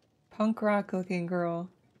 Punk rock looking girl.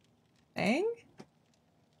 Fang?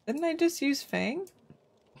 Didn't I just use Fang?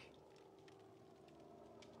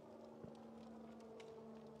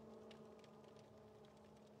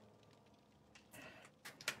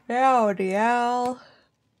 Howdy, Al.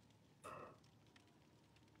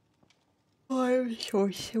 I'm so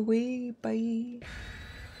sleepy.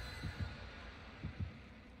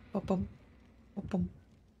 Bum, bum,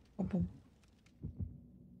 bum.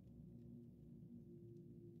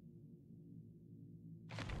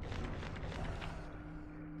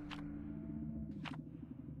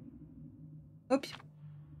 Oops.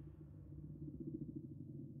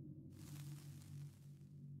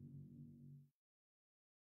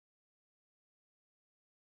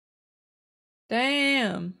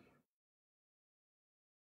 Damn.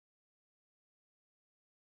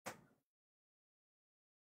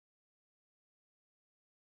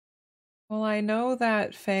 Well, I know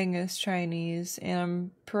that Fang is Chinese, and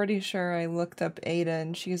I'm pretty sure I looked up Ada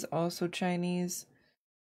and she's also Chinese.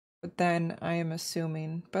 But then I am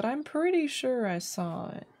assuming, but I'm pretty sure I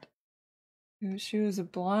saw it. She was a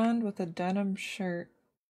blonde with a denim shirt.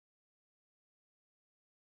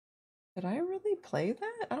 Did I really play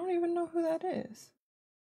that? I don't even know who that is.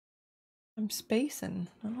 I'm spacing.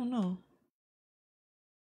 I don't know.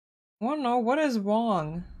 I don't know. What is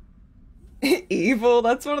Wong? Evil?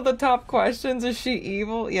 That's one of the top questions. Is she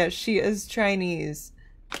evil? Yeah, she is Chinese.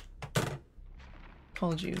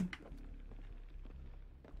 Told you.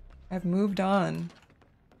 I've moved on.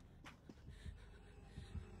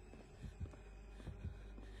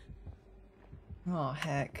 Oh,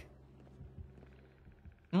 heck.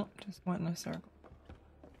 Oh, just went in a circle.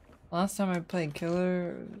 Last time I played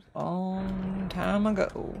Killer was a long time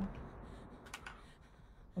ago.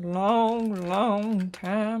 A long, long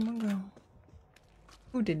time ago.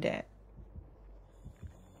 Who did that?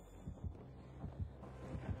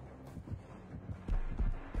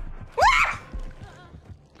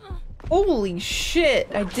 Holy shit!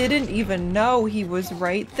 I didn't even know he was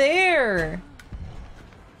right there!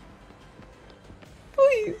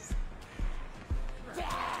 Please!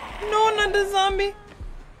 No, not the zombie!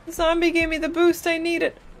 The zombie gave me the boost I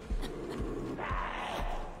needed. I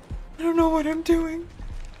don't know what I'm doing.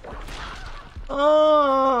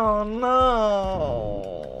 Oh no!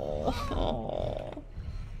 Oh.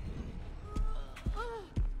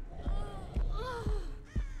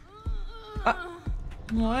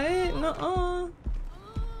 What? Nuh-uh.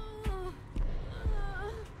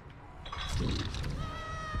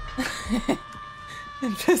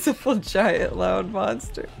 Invisible giant loud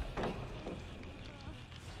monster.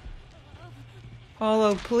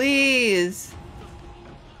 Paulo, please.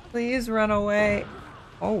 Please run away.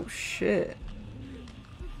 Oh shit.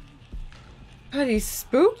 God, he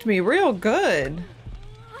spooked me real good.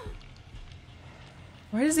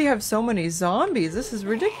 Why does he have so many zombies? This is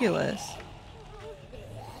ridiculous.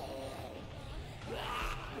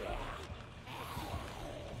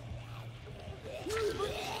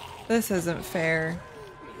 This isn't fair.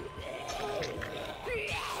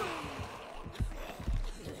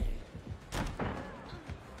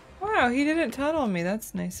 Wow, he didn't tunnel me.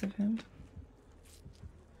 That's nice of him.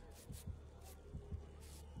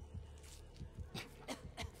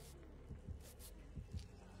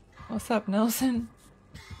 What's up, Nelson?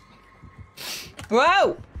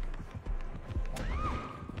 Whoa! I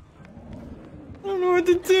don't know what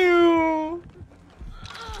to do.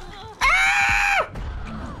 Ah!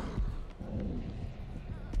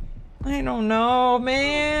 I don't know,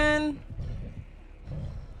 man.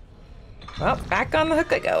 Well, back on the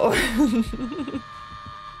hook I go.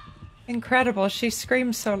 Incredible, she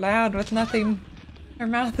screams so loud with nothing. Her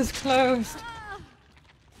mouth is closed.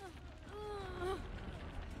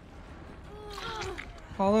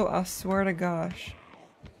 Paulo, I swear to gosh.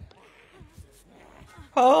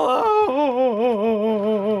 Paulo!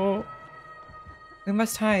 We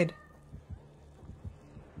must hide.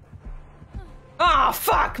 Oh,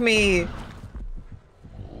 fuck me!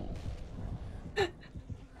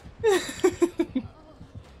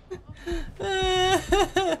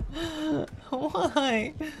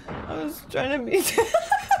 Why? I was trying to be.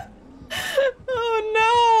 Oh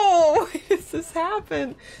no! Why does this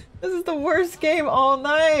happen? This is the worst game all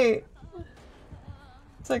night.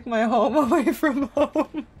 It's like my home away from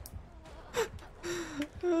home.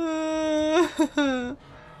 Look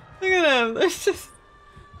at them.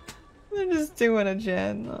 They're just doing a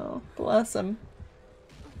gen. Oh, bless them.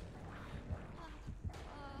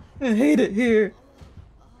 I hate it here.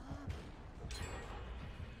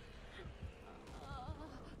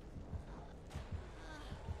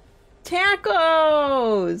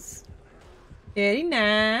 Tacos! Very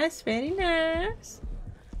nice, very nice.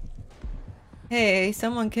 Hey,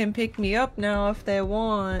 someone can pick me up now if they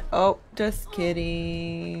want. Oh, just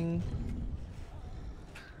kidding.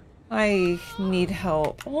 I need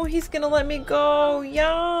help. Oh, he's gonna let me go.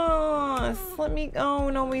 Yes, let me go.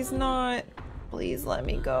 No, he's not. Please let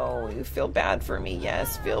me go. You feel bad for me.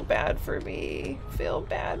 Yes, feel bad for me. Feel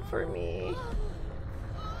bad for me.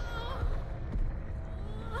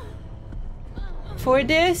 For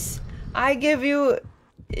this, I give you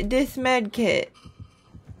this med kit.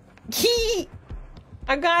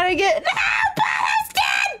 I gotta get. No,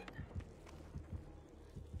 Boston!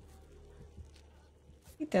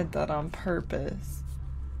 He did that on purpose.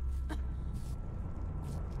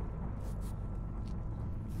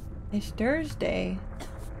 It's Thursday.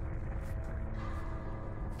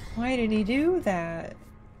 Why did he do that?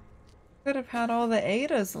 Could have had all the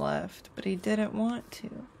Adas left, but he didn't want to.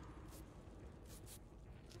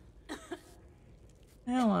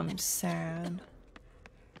 Now I'm sad.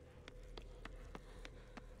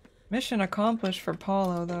 Mission accomplished for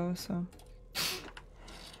Paulo, though, so.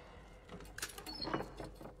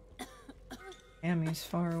 Damn, he's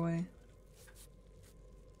far away.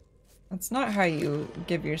 That's not how you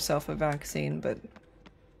give yourself a vaccine, but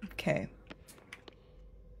okay.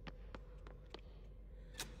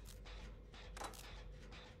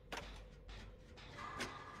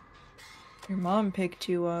 Your mom picked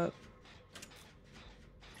you up.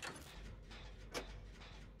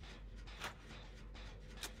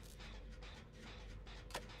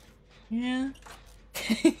 Yeah.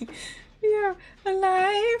 You're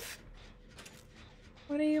alive?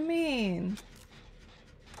 What do you mean?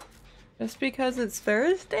 Just because it's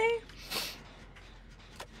Thursday?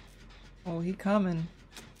 Oh, he coming.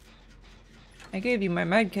 I gave you my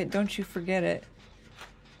medkit, don't you forget it.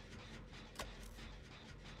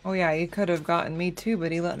 Oh yeah, he could have gotten me too,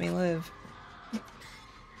 but he let me live.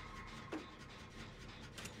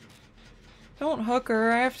 Don't hook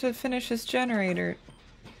her, I have to finish this generator.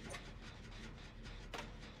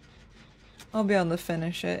 I'll be able to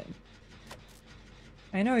finish it.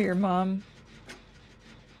 I know your mom.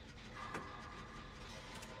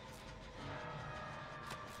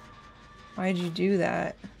 Why'd you do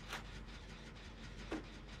that?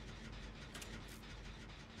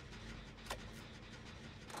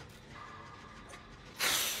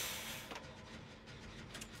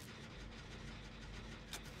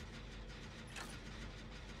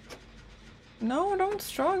 No, don't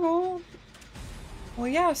struggle. Well,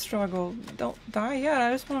 yeah, struggle. Don't die yet.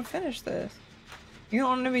 I just want to finish this. You don't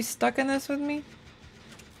want to be stuck in this with me?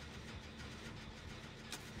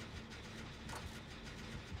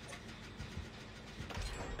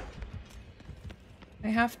 I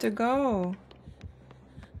have to go.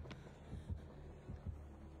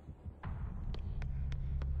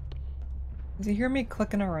 Does he hear me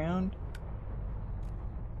clicking around?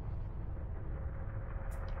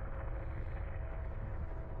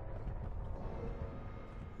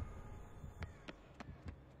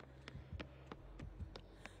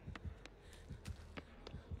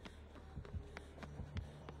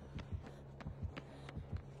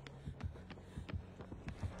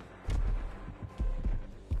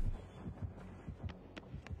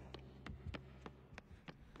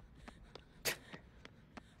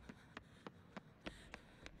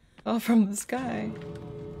 Oh, from the sky.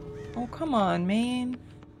 Oh, come on, man.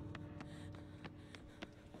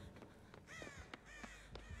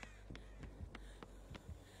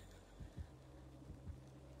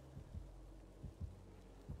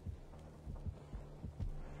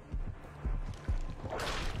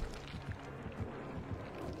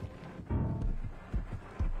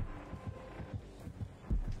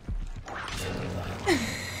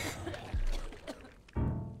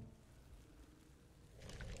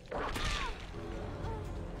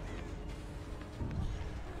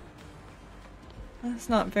 That's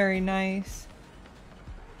not very nice.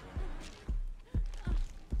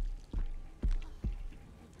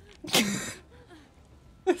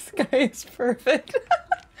 This guy is perfect.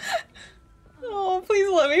 Oh, please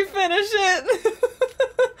let me finish it.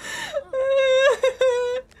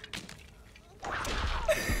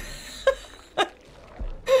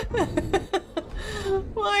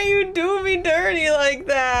 Why you do me dirty like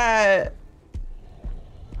that?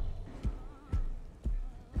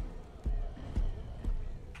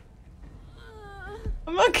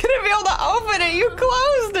 I'm not gonna be able to open it. You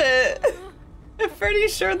closed it. I'm pretty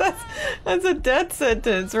sure that's a death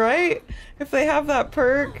sentence, right? If they have that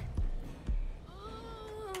perk.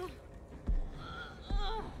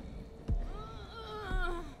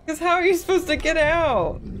 Because how are you supposed to get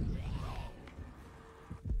out?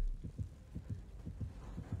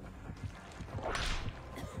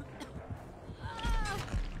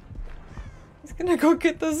 go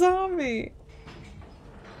get the zombie.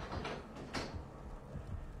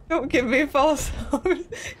 Don't give me false hopes.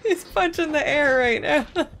 He's punching the air right now.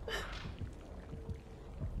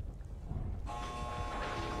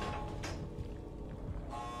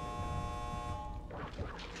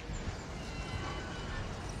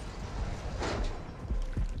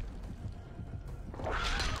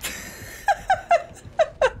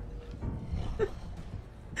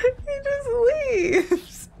 He just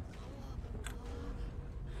leaves.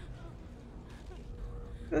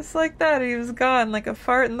 Just like that, he was gone like a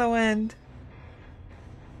fart in the wind.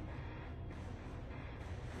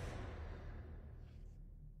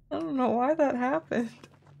 I don't know why that happened.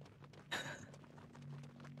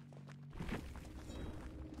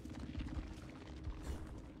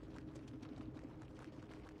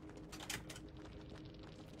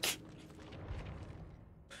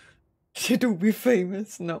 Should we be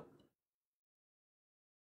famous? No.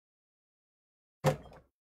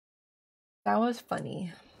 That was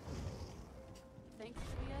funny. Thanks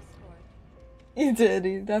for the escort. He did,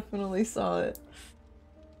 he definitely saw it.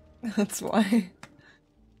 That's why.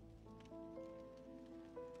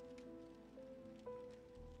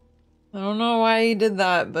 I don't know why he did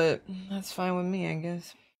that, but that's fine with me, I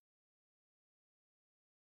guess.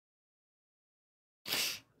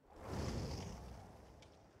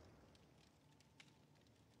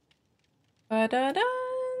 Ba-da-dun, dun,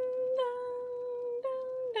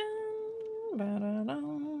 dun, ba-da-dun.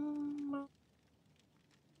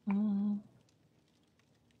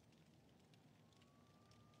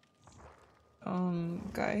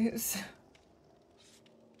 Guys.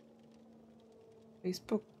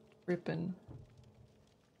 Facebook ripping.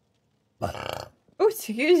 Oh,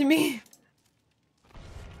 excuse me.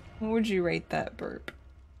 What would you rate that burp?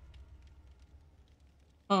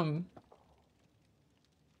 I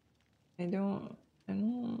don't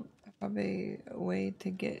have a way to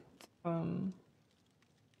get to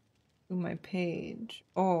my page.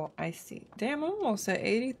 Oh, I see. Damn, I'm almost at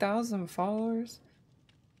 80,000 followers.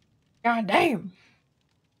 God damn.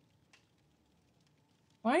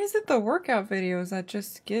 Why is it the workout videos that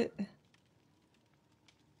just get...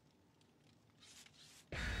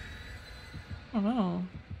 I don't know.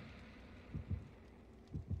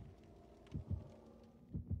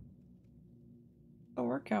 The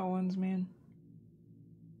workout ones, man.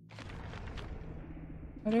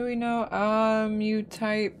 How do we know? You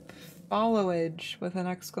type followage with an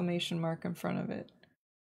exclamation mark in front of it.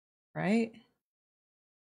 Right?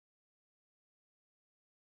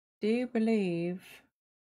 Do you believe?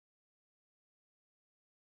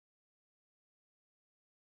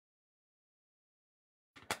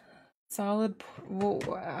 Solid,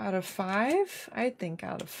 out of 5? I think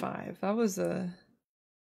out of 5. That was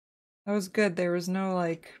good. There was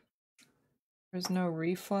no there's no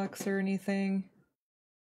reflux or anything.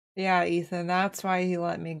 Yeah, Ethan, that's why he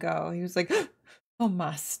let me go. He was like, oh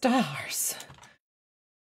my stars.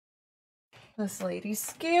 This lady's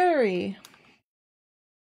scary.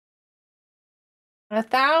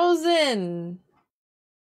 1,000.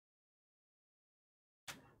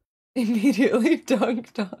 Immediately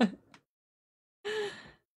dunked on.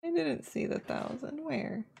 I didn't see the 1,000.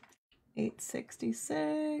 Where?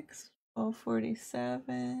 866,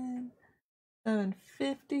 1247,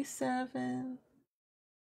 757.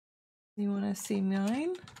 You want to see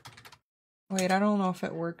mine? Wait, I don't know if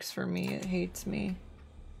it works for me. It hates me.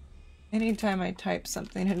 Anytime I type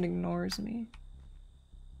something, it ignores me.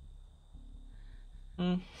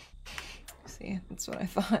 See, that's what I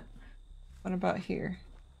thought. What about here?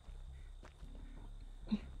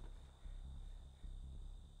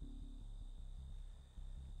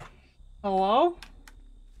 Hello?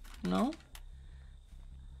 No?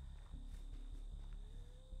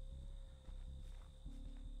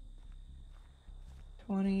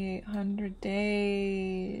 $2,800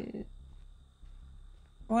 days.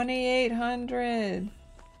 2,800.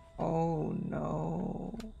 Oh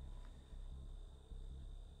no.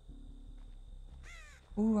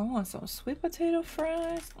 Ooh, I want some sweet potato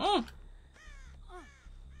fries.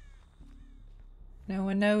 No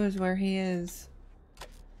one knows where he is.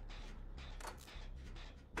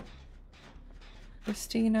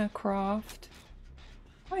 Christina Croft.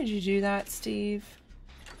 Why'd you do that, Steve?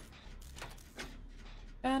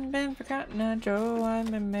 Been forgotten, Joe.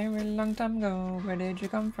 I've been married a long time ago. Where did you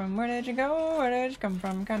come from? Where did you go? Where did you come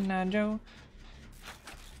from, Cotton Joe?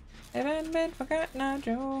 Haven't been forgotten,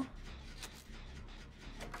 Joe.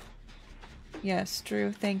 Yes,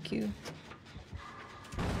 Drew, thank you.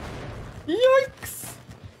 Yikes!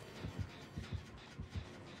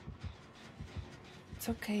 It's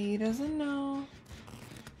okay, he doesn't know.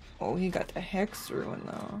 Oh, he got the hex ruin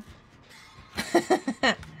though.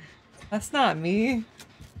 That's not me.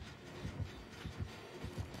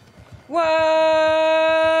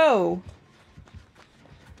 Whoa!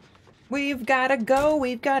 We've gotta go.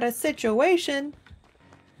 We've got a situation.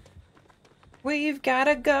 We've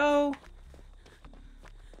gotta go.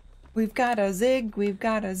 We've got a zig. We've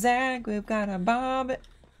got a zag. We've got a bob.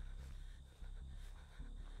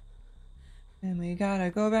 And we gotta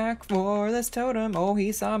go back for this totem. Oh,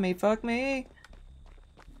 he saw me. Fuck me.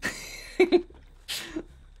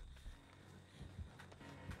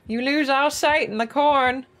 You lose all sight in the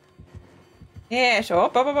corn. Yes. Oh,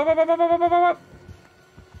 up, up, up, up, up, up, up, up, up.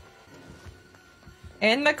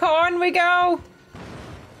 In the corn we go.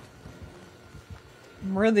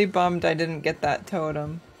 I'm really bummed I didn't get that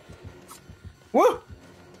totem. Woo!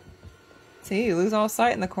 See, you lose all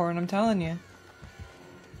sight in the corn, I'm telling you.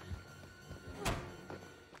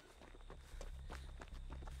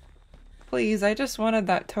 Please, I just wanted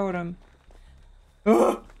that totem.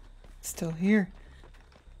 Ugh! Still here.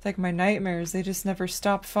 It's like my nightmares, they just never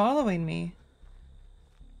stop following me.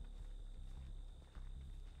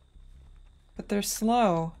 But they're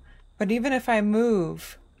slow. But even if I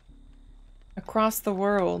move across the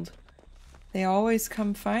world, they always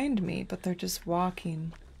come find me, but they're just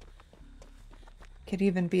walking. Could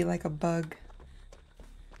even be like a bug.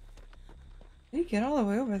 Did you get all the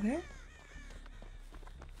way over there?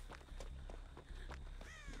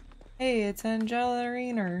 Hey, it's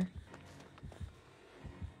Angelarina.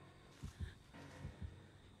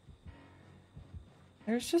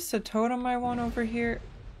 There's just a totem I want over here.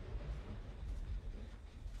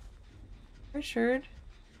 Richard,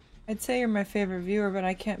 I'd say you're my favorite viewer, but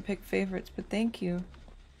I can't pick favorites, but thank you.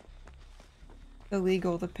 It's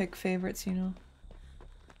illegal to pick favorites, you know.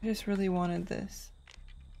 I just really wanted this.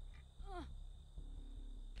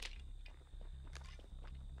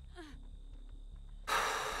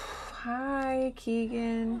 Hi,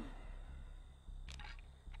 Keegan.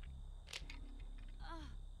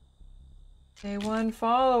 Day 1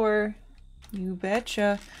 follower. You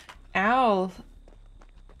betcha. Al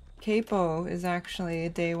Capo is actually a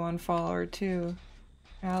day 1 follower too.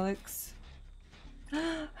 Alex.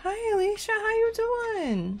 Hi Alicia, how you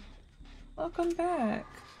doing? Welcome back.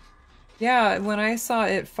 Yeah, when I saw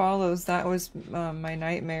It Follows, that was my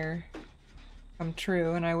nightmare come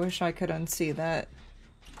true, and I wish I could unsee that.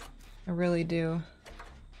 I really do.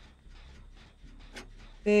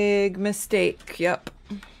 Big mistake, yep.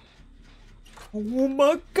 Oh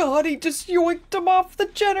my god, he just yoinked him off the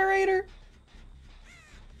generator!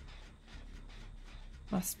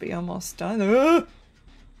 Must be almost done. Ugh!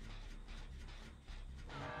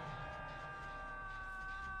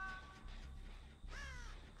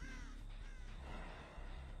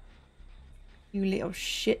 You little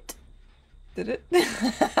shit. Did it?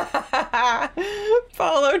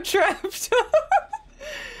 Follow trapped.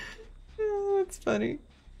 Oh, that's funny.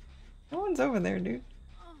 No one's over there, dude.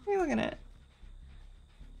 What are you looking at?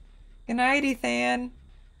 Good night, Ethan.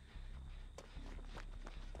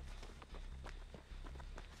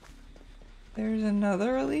 There's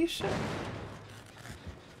another Alicia.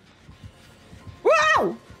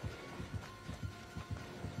 Wow!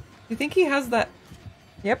 You think he has that?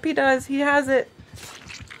 Yep, he does. He has it.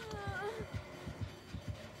 I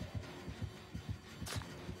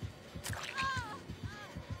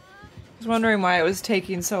was wondering why it was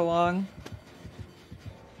taking so long.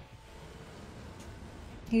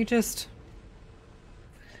 He just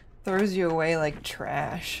throws you away like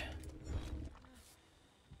trash.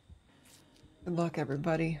 Good luck,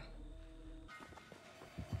 everybody.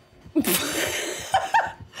 He just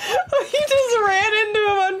ran into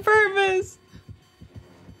him on purpose.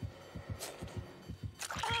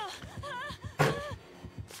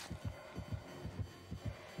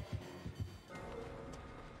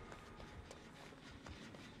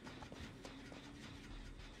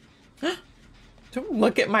 Don't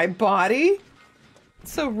look at my body.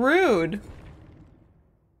 It's so rude.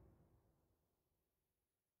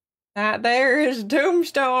 That there is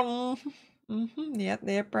Tombstone.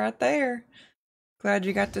 Yep, right there. Glad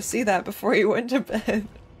you got to see that before you went to bed.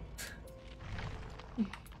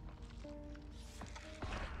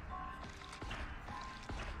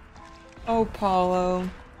 Oh, Paulo.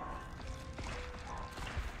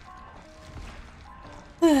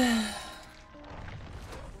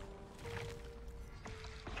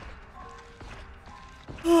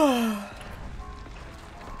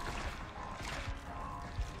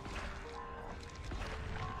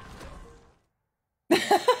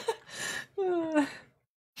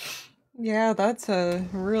 Yeah, that's a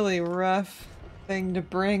really rough thing to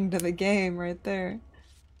bring to the game right there.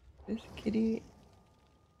 This kitty.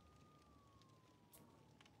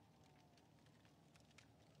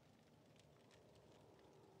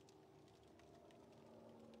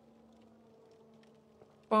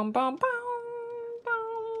 Boom, boom, boom,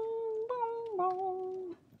 boom, boom,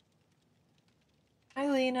 boom. Hi,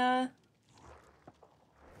 Lena.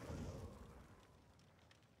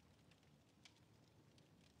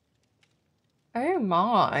 Oh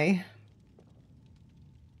my.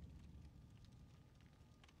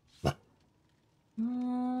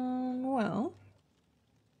 Well.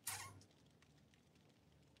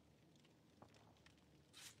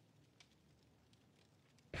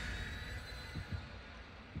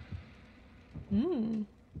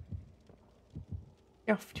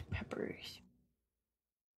 Stuffed peppers.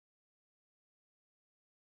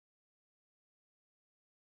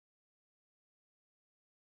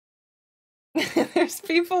 There's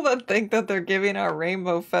people that think that they're giving out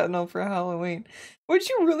rainbow fentanyl for Halloween. Would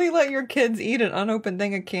you really let your kids eat an unopened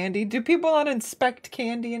thing of candy? Do people not inspect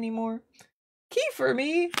candy anymore? Kiefer,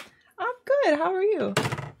 me. I'm good. How are you?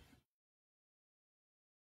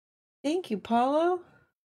 Thank you, Paulo.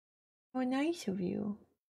 How nice of you.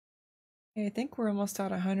 Okay, I think we're almost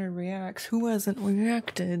at 100 reacts. Who hasn't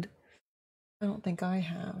reacted? I don't think I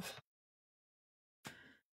have.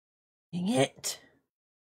 Dang it.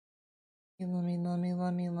 Let me.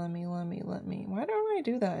 Why don't I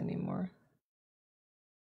do that anymore?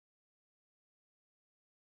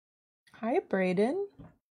 Hi, Brayden.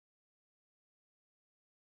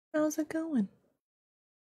 How's it going?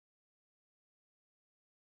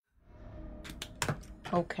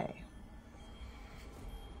 Okay.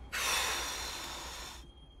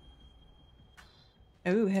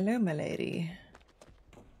 Oh, hello, my lady.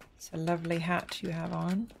 It's a lovely hat you have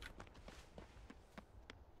on.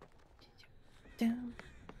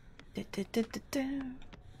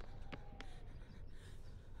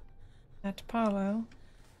 That's Paulo.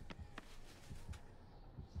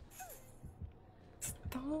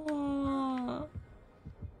 Stop.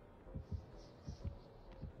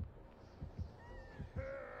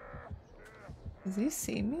 Does he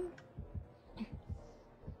see me?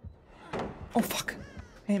 Oh, fuck.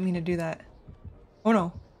 I didn't mean to do that. Oh,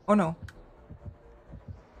 no. Oh, no.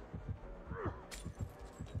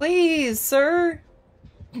 Please, sir.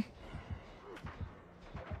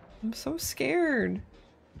 I'm so scared.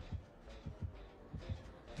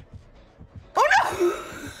 Oh, no!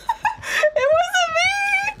 It wasn't me!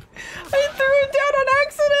 I threw it down on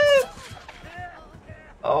accident!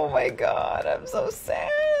 Oh my god, I'm so sad.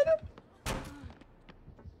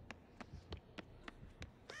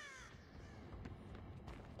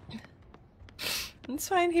 It's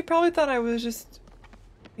fine, he probably thought I was just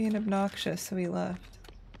being obnoxious, so he left.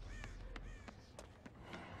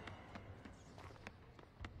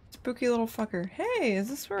 Spooky little fucker. Hey, is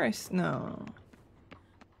this where no.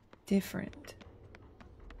 Different.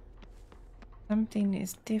 Something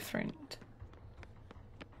is different.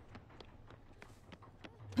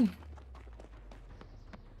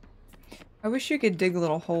 I wish you could dig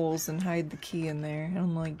little holes and hide the key in there.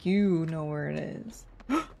 I'm like, you know where it is.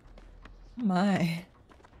 My.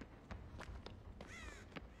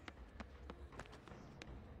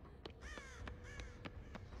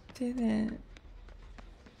 Didn't.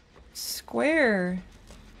 Square.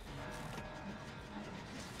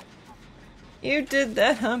 You did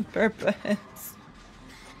that on purpose.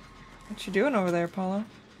 What you doing over there, Paula?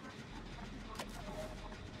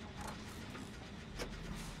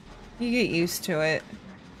 You get used to it.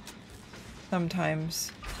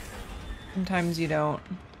 Sometimes. Sometimes you don't.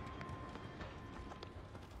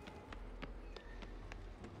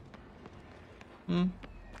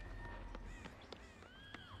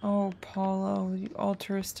 Oh, Paulo, you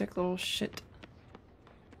altruistic little shit.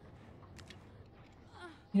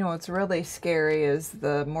 You know what's really scary is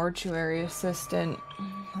the mortuary assistant.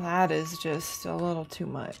 That is just a little too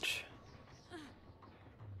much.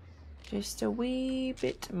 Just a wee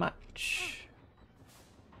bit much.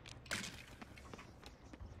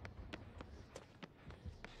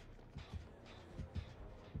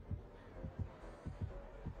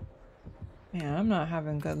 Man, I'm not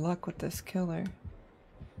having good luck with this killer.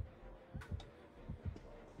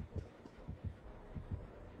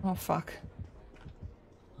 Oh, fuck.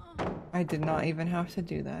 I did not even have to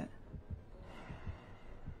do that.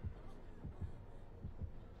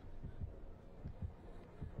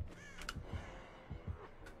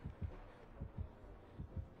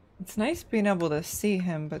 It's nice being able to see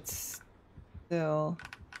him, but still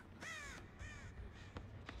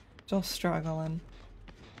struggling.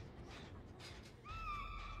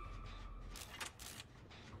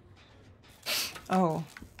 Oh.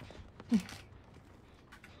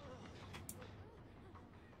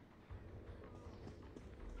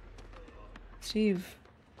 Steve.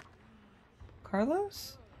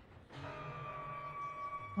 Carlos?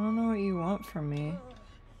 I don't know what you want from me.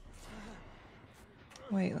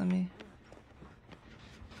 Wait, let me...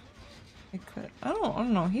 I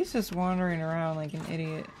don't know. He's just wandering around like an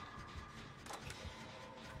idiot.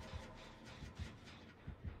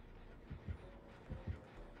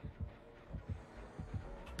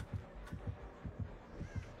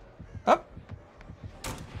 Up.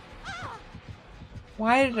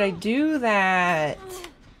 Why did I do that?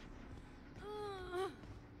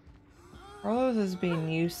 Carlos is being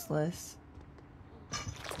useless.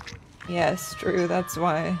 Yes, Drew, that's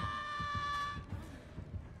why.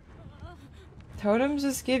 Totems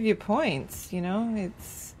just give you points, you know?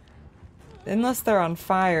 It's... Unless they're on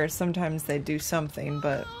fire, sometimes they do something,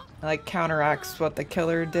 but... Like, counteracts what the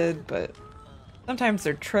killer did, but... Sometimes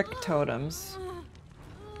they're trick totems.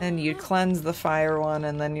 And you cleanse the fire one,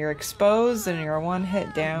 and then you're exposed, and you're one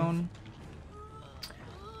hit down.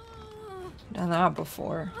 Done that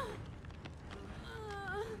before.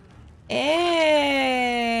 Hey!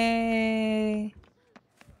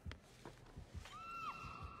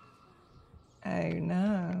 Oh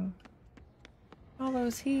no.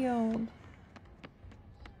 Hollow's healed.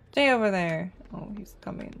 Stay over there. Oh, he's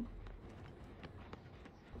coming.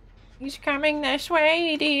 He's coming this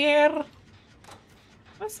way, dear.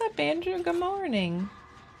 What's up, Andrew? Good morning.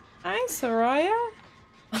 Hi, Soraya.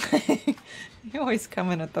 You always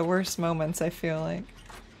come in at the worst moments, I feel like.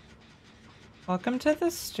 Welcome to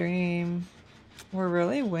the stream. We're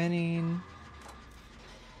really winning.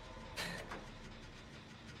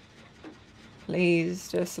 Please,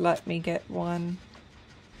 just let me get one.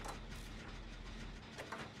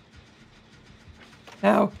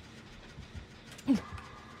 No.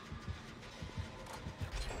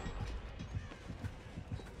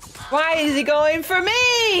 Why is he going for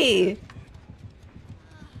me?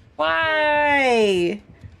 Why?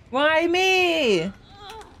 Why me?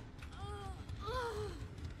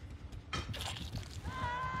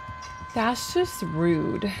 That's just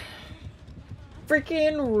rude.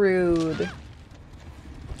 Freaking rude.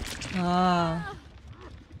 Ah.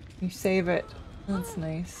 You save it. That's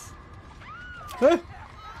nice.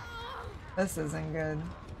 This isn't good.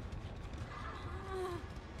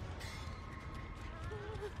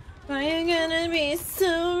 Why are you gonna be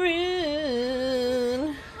so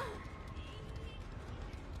rude?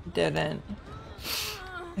 Didn't.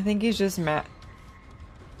 I think he's just mad.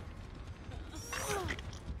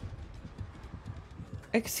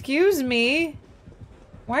 Excuse me?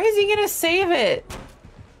 Why is he gonna save it?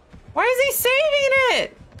 Why is he saving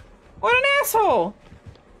it? What an asshole!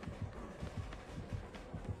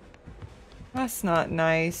 That's not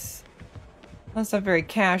nice. That's not very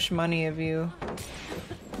cash money of you.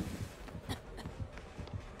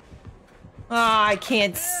 Ah, I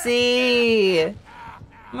can't see! I'm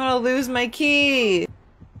gonna lose my key!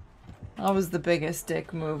 That was the biggest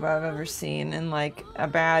dick move I've ever seen in like a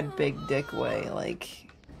bad big dick way,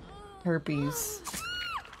 like herpes.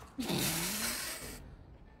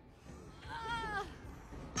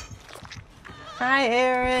 Hi,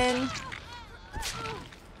 Aaron.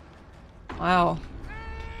 Wow.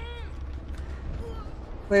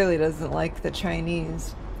 Clearly doesn't like the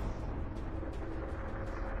Chinese.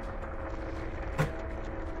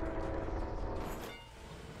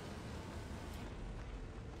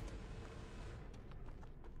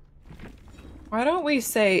 Why don't we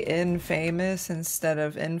say infamous instead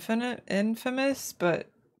of infamous, but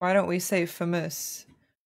why don't we say famous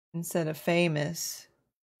instead of famous?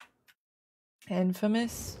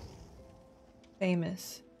 Infamous?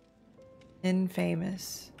 Famous.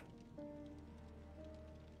 Infamous.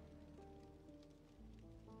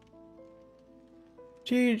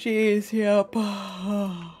 GG's, yep.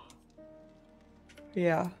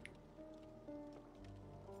 Yeah.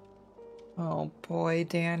 Oh boy,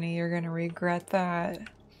 Danny, you're gonna regret that.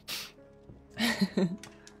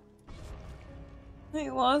 I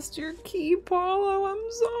lost your key, Paulo.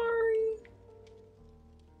 I'm sorry.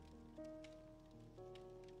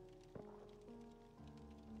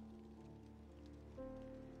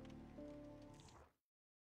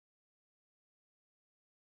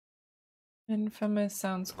 Infamous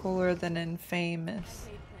sounds cooler than infamous.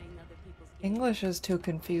 English is too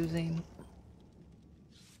confusing.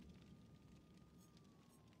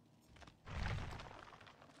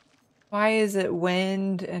 Why is it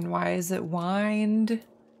wind and why is it wind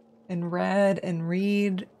and red and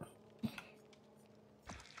read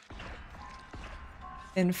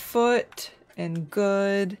and foot and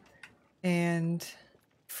good and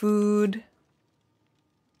food?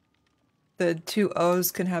 The two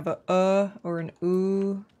O's can have a or an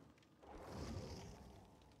oo.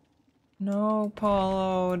 No,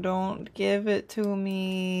 Paulo, don't give it to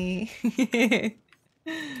me.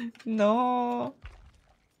 No,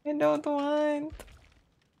 I don't want.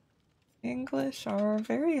 English are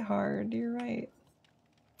very hard. You're right.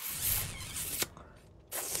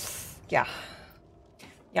 Yeah.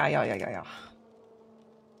 Yeah.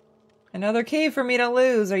 Another key for me to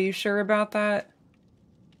lose. Are you sure about that?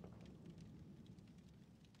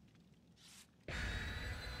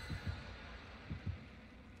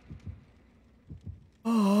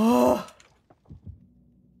 Oh.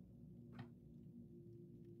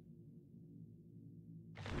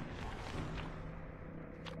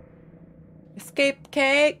 Escape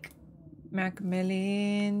cake.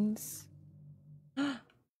 Macmillans. I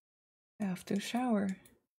have to shower.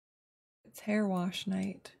 It's hair wash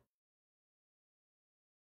night.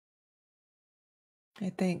 I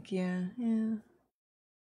think, yeah.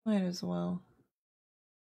 Might as well.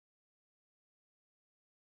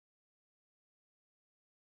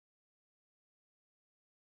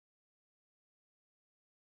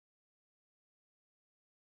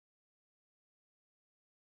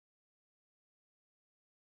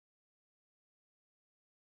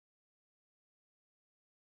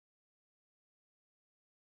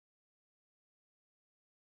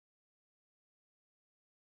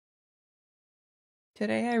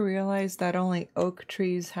 Today I realized that only oak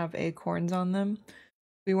trees have acorns on them.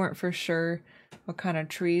 We weren't for sure what kind of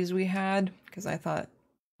trees we had because I thought,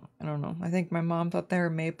 I don't know, I think my mom thought they were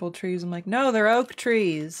maple trees. I'm like, no, they're oak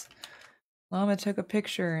trees. Llama took a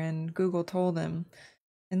picture and Google told him.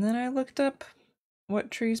 And then I looked up what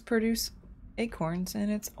trees produce acorns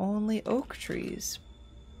and it's only oak trees.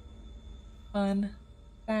 Fun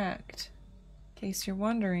fact, in case you're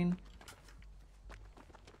wondering.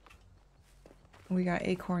 We got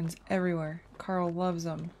acorns everywhere. Carl loves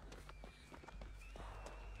them.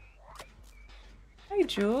 Hi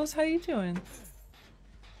Jules, how you doing?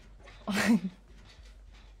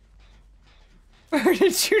 Where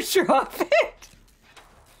did you drop it?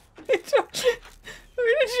 Where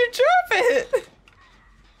did you drop it?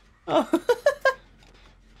 Oh.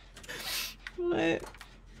 What?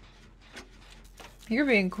 You're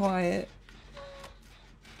being quiet.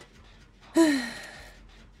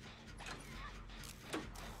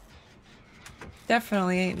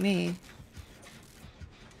 Definitely ain't me.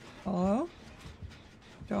 Hello?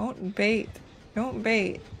 Don't bait. Don't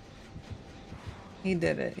bait. He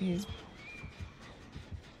did it.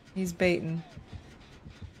 He's baiting.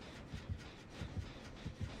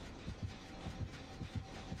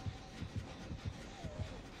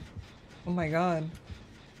 Oh my god.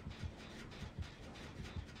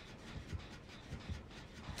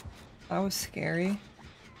 That was scary.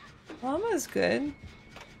 Llama's good.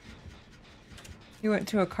 He went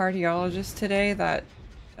to a cardiologist today that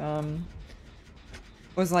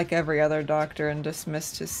was like every other doctor and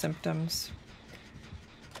dismissed his symptoms.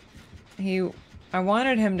 I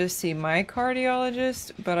wanted him to see my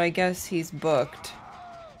cardiologist, but I guess he's booked.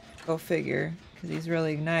 Go figure, because he's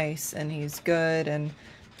really nice and he's good, and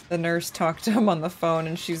the nurse talked to him on the phone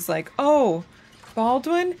and she's like, oh,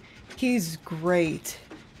 Baldwin? He's great,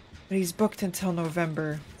 but he's booked until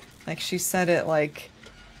November. Like, she said it like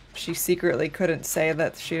she secretly couldn't say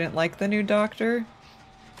that she didn't like the new doctor.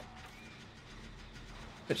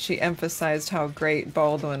 But she emphasized how great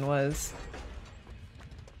Baldwin was.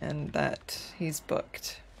 And that he's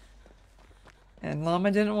booked. And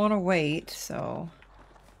Llama didn't want to wait, so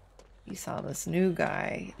he saw this new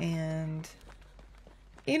guy. And,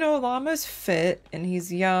 you know, Llama's fit, and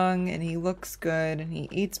he's young, and he looks good, and he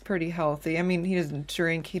eats pretty healthy. I mean, he doesn't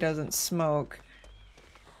drink, he doesn't smoke.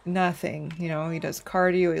 Nothing, you know, he does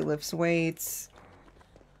cardio, he lifts weights.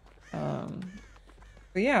 But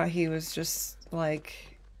yeah, he was just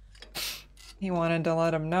like, he wanted to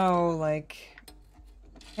let him know, like,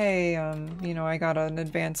 hey, you know, I got an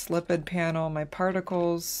advanced lipid panel, my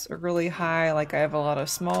particles are really high, like I have a lot of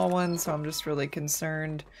small ones, so I'm just really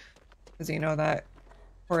concerned, because you know that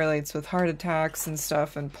correlates with heart attacks and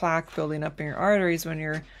stuff, and plaque building up in your arteries when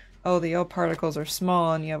your LDL particles are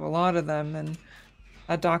small and you have a lot of them, and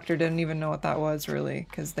a doctor didn't even know what that was really,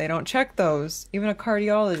 because they don't check those. Even a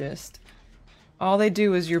cardiologist. All they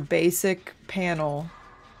do is your basic panel.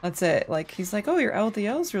 That's it. Like, he's like, oh, your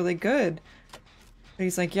LDL's really good. But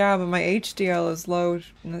he's like, yeah, but my HDL is low,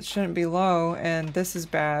 and it shouldn't be low, and this is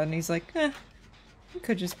bad. And he's like, it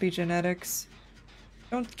could just be genetics.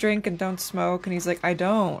 Don't drink and don't smoke. And he's like, I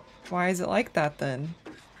don't. Why is it like that then?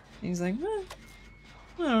 And he's like,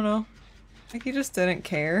 I don't know. Like, he just didn't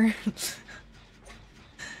care.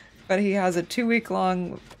 But he has a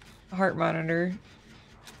 2-week-long heart monitor.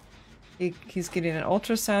 He's getting an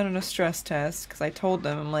ultrasound and a stress test, because I told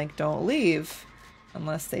them, I'm like, don't leave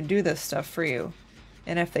unless they do this stuff for you.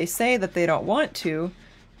 And if they say that they don't want to,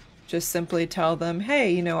 just simply tell them,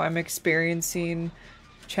 hey, you know, I'm experiencing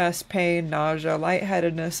chest pain, nausea,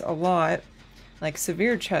 lightheadedness a lot, like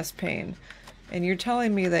severe chest pain. And you're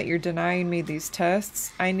telling me that you're denying me these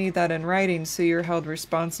tests? I need that in writing so you're held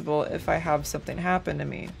responsible if I have something happen to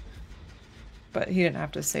me. But he didn't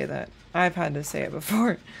have to say that. I've had to say it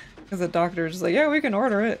before. Because the doctor's just like, yeah, we can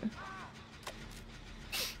order it.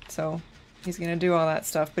 So, he's gonna do all that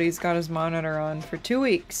stuff, but he's got his monitor on for 2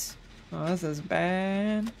 weeks. Oh, this is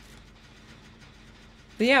bad.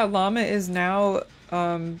 But yeah, Llama is now,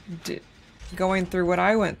 going through what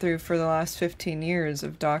I went through for the last 15 years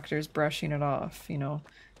of doctors brushing it off, you know,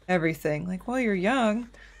 everything. Like, well, you're young.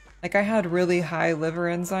 Like, I had really high liver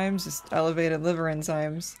enzymes, just elevated liver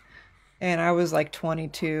enzymes. And I was like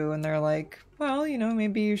 22, and they're like, well, you know,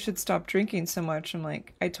 maybe you should stop drinking so much. I'm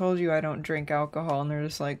like, I told you I don't drink alcohol. And they're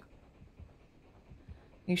just like,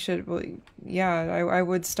 you should, well, yeah, I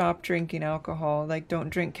would stop drinking alcohol. Like, don't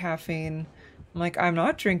drink caffeine. I'm like, I'm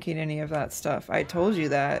not drinking any of that stuff. I told you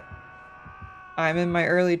that. I'm in my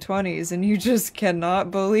early 20s, and you just cannot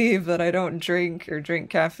believe that I don't drink or drink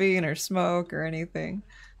caffeine or smoke or anything.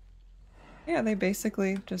 Yeah, they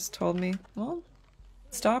basically just told me, well,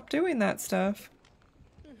 stop doing that stuff.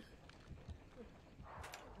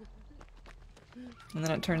 And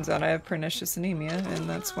then it turns out I have pernicious anemia, and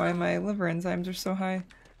that's why my liver enzymes are so high.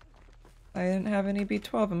 I didn't have any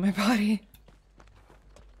B12 in my body.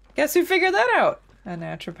 Guess who figured that out? A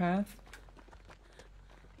naturopath.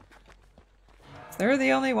 They're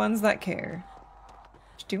the only ones that care.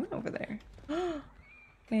 What you doing over there?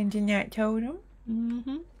 Cleansing that totem?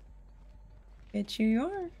 Mm-hmm. Bet you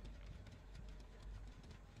are.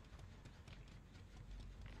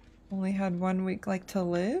 Only had 1 week like to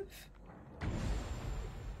live?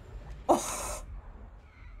 Oh!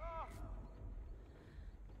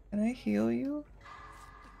 Can I heal you?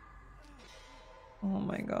 Oh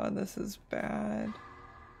my god, this is bad.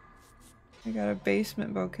 I got a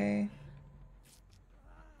basement bouquet.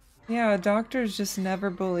 Yeah, doctors just never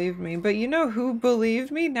believed me. But you know who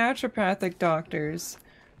believed me? Naturopathic doctors.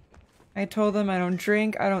 I told them I don't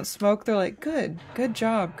drink, I don't smoke. They're like, good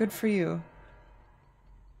job, good for you.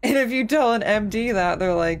 And if you tell an MD that,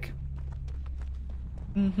 they're like,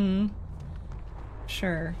 mm-hmm.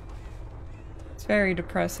 Sure. It's very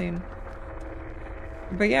depressing.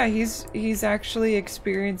 But yeah, he's actually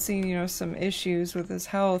experiencing, you know, some issues with his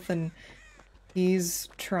health, and he's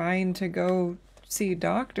trying to go see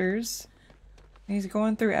doctors. He's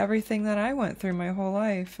going through everything that I went through my whole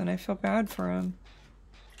life, and I feel bad for him.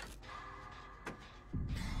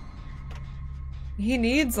 He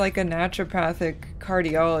needs like a naturopathic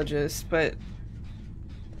cardiologist, but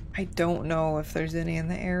I don't know if there's any in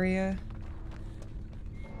the area.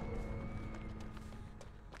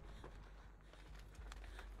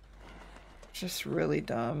 Just really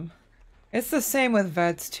dumb. It's the same with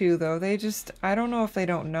vets too, though. They just, I don't know if they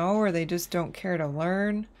don't know or they just don't care to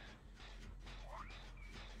learn.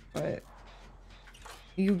 But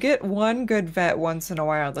you get one good vet once in a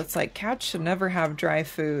while that's like, cats should never have dry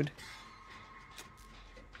food.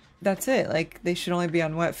 That's it. Like, they should only be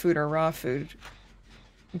on wet food or raw food.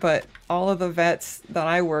 But all of the vets that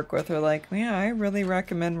I work with are like, yeah, I really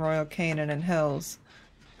recommend Royal Canin and Hills.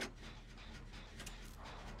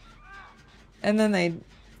 And then they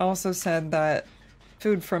also said that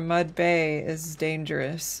food from Mud Bay is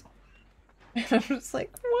dangerous. And I'm just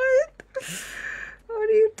like, what? What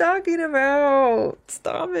are you talking about?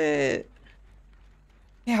 Stop it.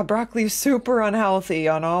 Yeah, broccoli's super unhealthy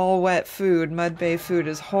on all wet food, Mud Bay food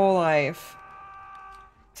his whole life.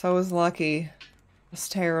 So is Lucky. It's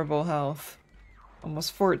terrible health.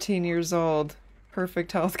 Almost 14 years old.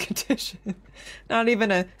 Perfect health condition. Not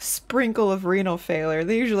even a sprinkle of renal failure.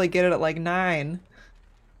 They usually get it at like 9.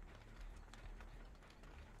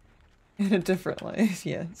 In a different life,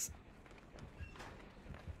 yes.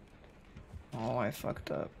 Oh, I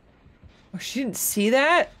fucked up. Oh, she didn't see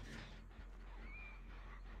that?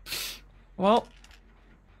 Well.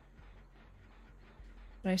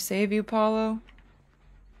 Did I save you, Paulo?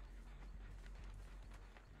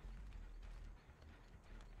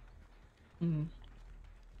 Hmm.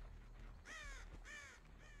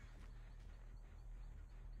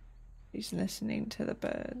 He's listening to the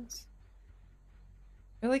birds.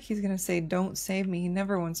 I feel like he's gonna say, don't save me. He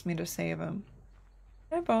never wants me to save him.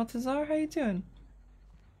 Hi, Baltazar. How you doing?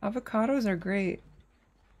 Avocados are great.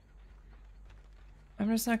 I'm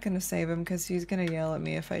just not gonna save him because he's gonna yell at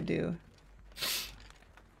me if I do.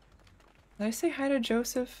 Did I say hi to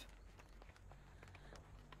Joseph?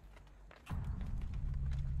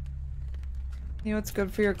 You know what's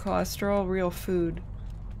good for your cholesterol? Real food.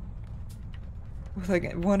 With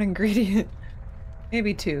like 1 ingredient.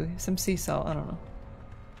 Maybe 2. Some sea salt, I don't know.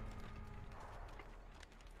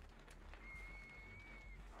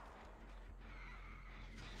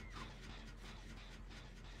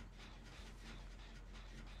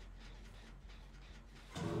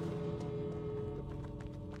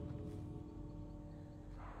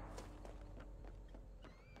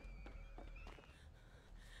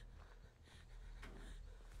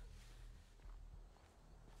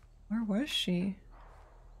 was she?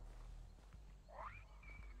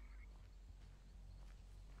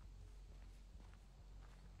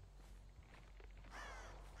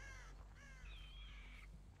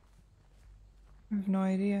 I have no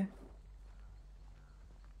idea.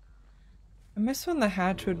 I miss when the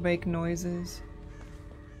hatch would make noises.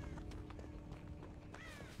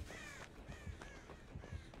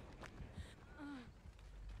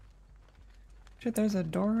 Shit, there's a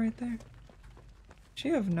door right there. She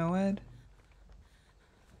have NOED.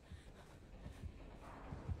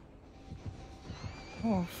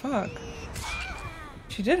 Oh fuck.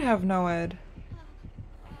 She did have NOED.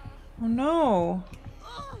 Oh no.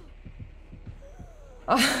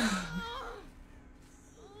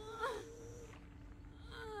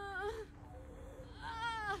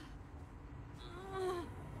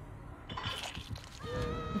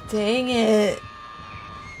 Dang it.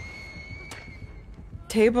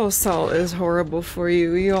 Table salt is horrible for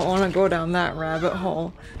you. You don't want to go down that rabbit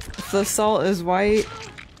hole. If the salt is white,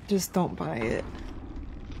 just don't buy it.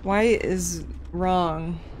 White is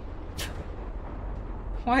wrong.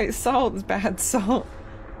 White salt is bad salt.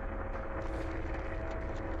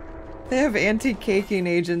 They have anti-caking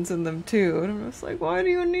agents in them too, and I'm just like, why do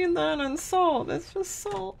you need that in salt? It's just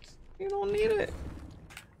salt. You don't need it.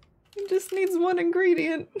 It just needs one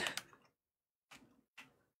ingredient.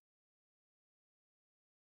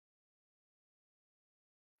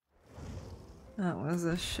 That was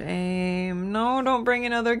a shame. No, don't bring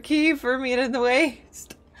another key for me to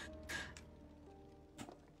waste.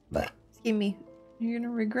 But, excuse me, you're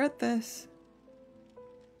gonna regret this.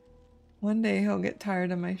 One day he'll get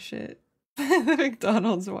tired of my shit. The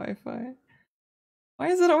McDonald's Wi-Fi. Why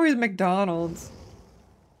is it always McDonald's?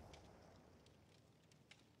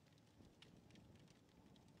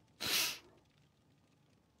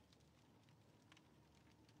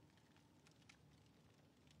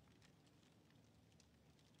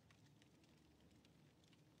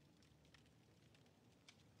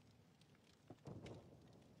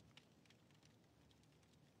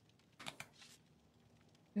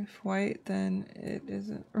 If white, then it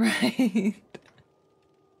isn't right.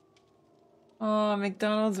 Oh,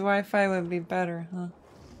 McDonald's Wi-Fi would be better, huh?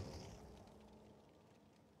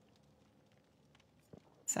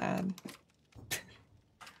 Sad.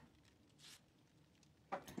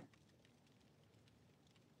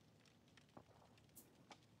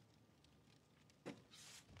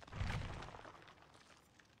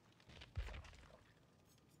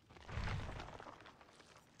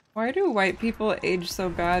 Why do white people age so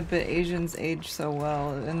bad but Asians age so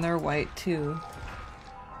well? And they're white too.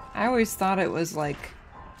 I always thought it was like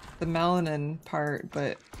the melanin part,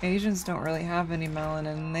 but Asians don't really have any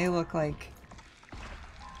melanin. They look like...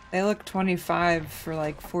 They look 25 for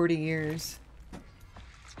like 40 years.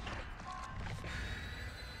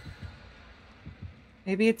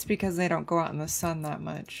 Maybe it's because they don't go out in the sun that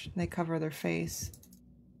much. They cover their face.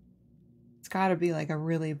 It's gotta be like a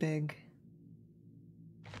really big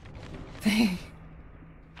thing.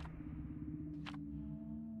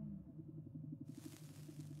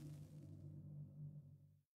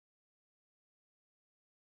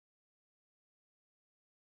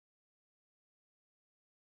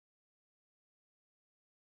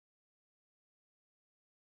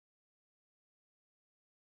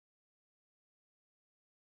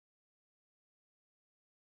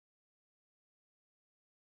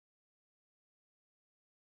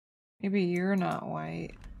 Maybe you're not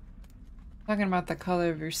white. I'm talking about the color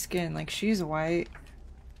of your skin, like she's white.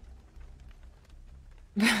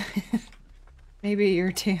 Maybe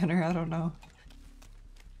you're tanner, I don't know.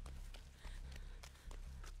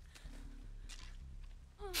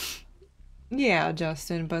 Yeah,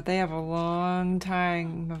 Justin, but they have a long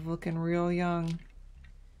time of looking real young.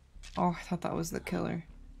 Oh, I thought that was the killer.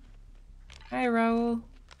 Hi, Raul.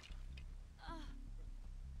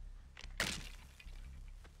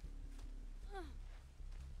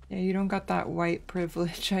 Yeah, you don't got that white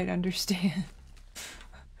privilege, I'd understand.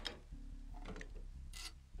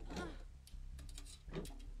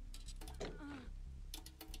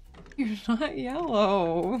 You're not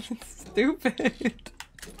yellow. Stupid.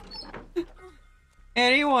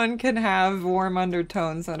 Anyone can have warm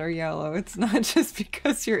undertones that are yellow. It's not just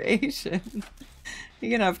because you're Asian. You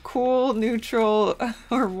can have cool, neutral,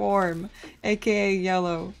 or warm, aka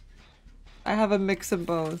yellow. I have a mix of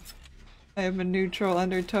both. I have a neutral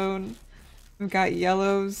undertone, I've got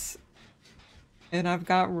yellows, and I've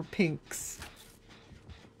got pinks.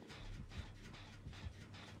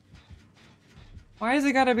 Why is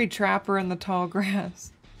it gotta be Trapper in the tall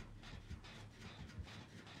grass?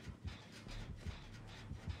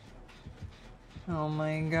 Oh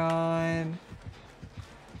my god.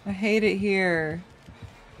 I I hate it here.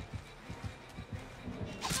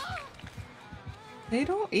 They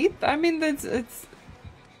don't eat. I mean, it's.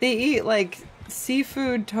 They eat like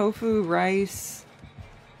seafood, tofu, rice.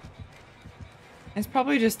 It's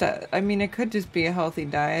probably just a. I mean, it could just be a healthy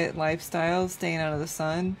diet, lifestyle, staying out of the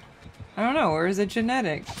sun. I don't know. Or is it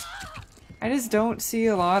genetic? I just don't see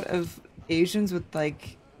a lot of Asians with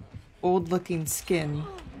like old-looking skin.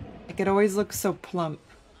 Like it always looks so plump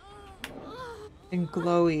and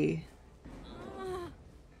glowy.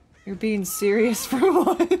 You're being serious for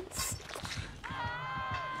once.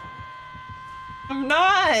 I'm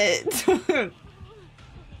not!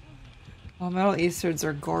 Well, Middle Easterns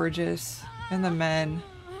are gorgeous. And the men.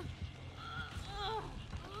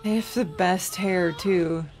 They have the best hair,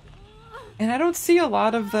 too. And I don't see a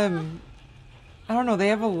lot of them. I don't know, they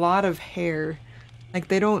have a lot of hair. Like,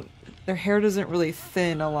 they don't. Their hair doesn't really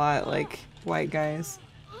thin a lot like white guys.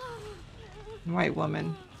 And white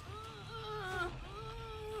women.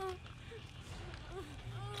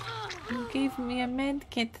 You gave me a med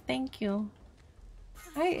kit, thank you.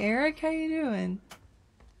 Hi Eric, how you doing?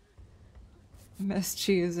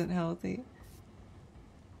 MSG isn't healthy.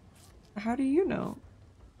 How do you know?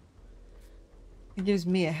 It gives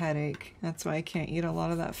me a headache. That's why I can't eat a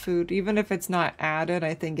lot of that food. Even if it's not added,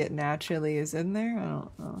 I think it naturally is in there. I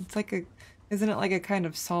don't know. It's like a... Isn't it like a kind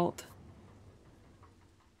of salt?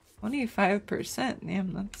 25%.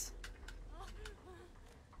 Damn, that's...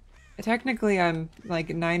 Technically, I'm like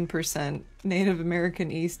 9% Native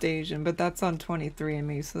American East Asian, but that's on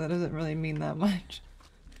 23andMe, so that doesn't really mean that much.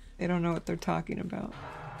 They don't know what they're talking about.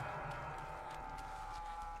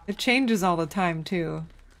 It changes all the time, too.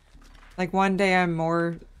 Like, one day I'm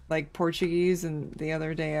more, like, Portuguese, and the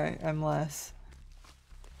other day I'm less.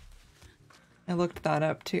 I looked that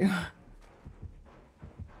up, too.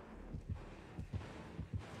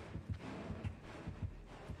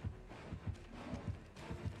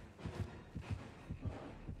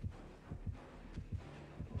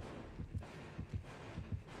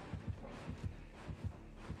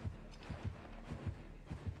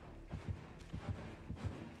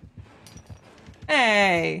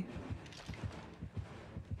 Hey!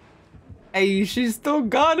 Hey, she still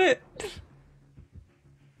got it!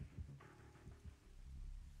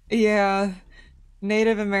 Yeah,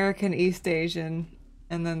 Native American East Asian,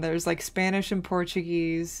 and then there's like Spanish and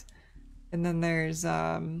Portuguese, and then there's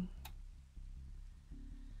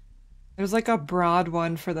like a broad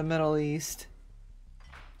one for the Middle East.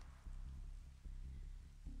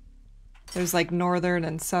 There's like Northern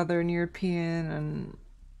and Southern European, and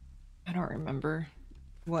I don't remember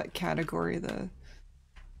what category the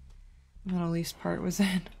Middle East part was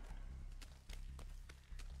in.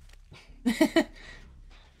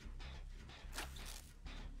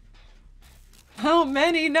 How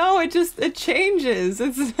many? No, it changes.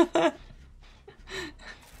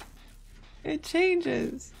 It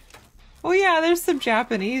changes. Well, yeah, there's some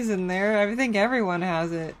Japanese in there. I think everyone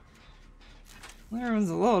has it. Everyone's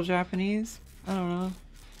a little Japanese. I don't know.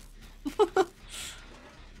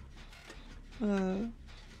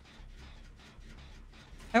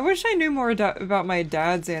 I wish I knew more about my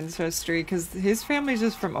dad's ancestry, because his family's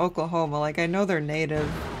just from Oklahoma. Like, I know they're native,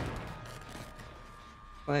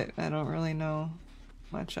 but I don't really know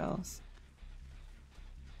much else.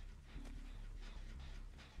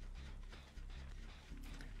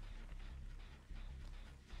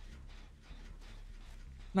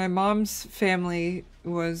 My mom's family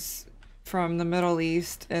was from the Middle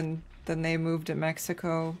East, and then they moved to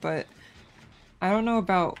Mexico, but I don't know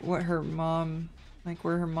about what her mom, like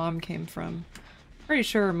where her mom came from. Pretty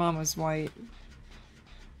sure her mom was white.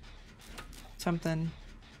 Something.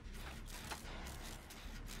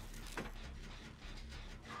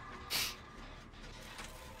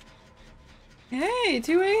 Hey,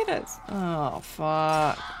 2 Adas! Oh,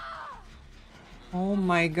 fuck. Oh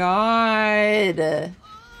my god.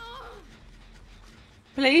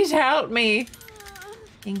 Please help me.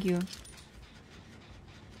 Thank you.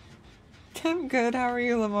 I'm good. How are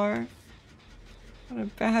you, Lamar? What a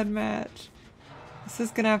bad match. This is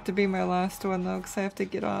gonna have to be my last one, though, because I have to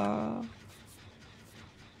get off.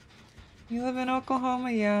 You live in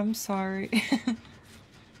Oklahoma? Yeah, I'm sorry.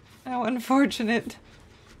 How unfortunate.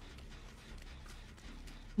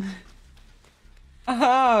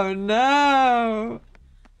 Oh, no!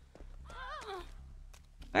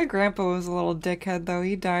 My grandpa was a little dickhead, though.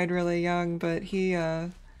 He died really young, but he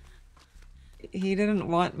didn't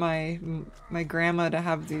want my grandma to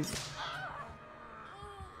have these.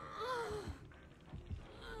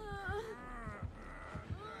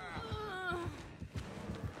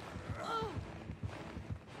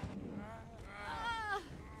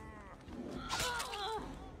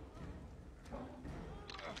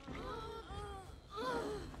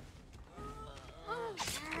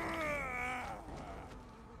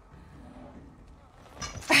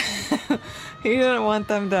 He didn't want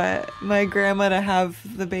my grandma to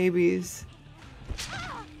have the babies.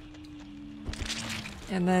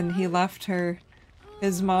 And then he left her.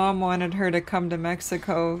 His mom wanted her to come to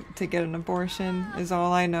Mexico to get an abortion, is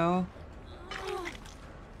all I know.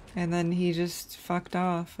 And then he just fucked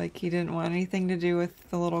off. Like, he didn't want anything to do with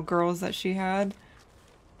the little girls that she had.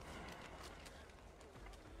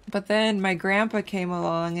 But then my grandpa came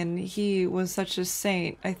along and he was such a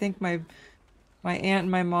saint. I think my aunt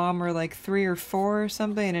and my mom were like 3 or 4 or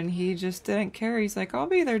something, and he just didn't care. He's like, I'll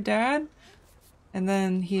be their dad. And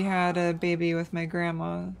then he had a baby with my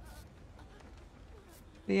grandma.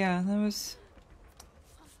 But yeah, that was...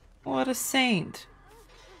 What a saint.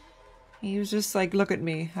 He was just like, look at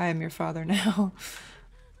me, I am your father now.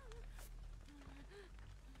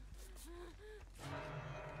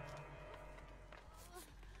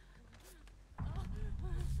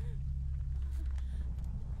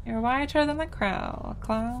 You're whiter than the crowd,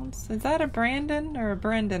 clowns. Is that a Brandon or a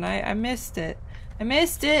Brendan? I missed it. I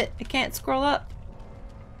missed it! I can't scroll up.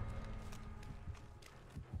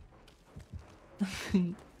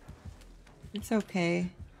 It's okay.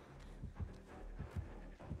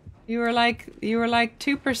 You were like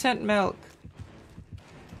 2% milk.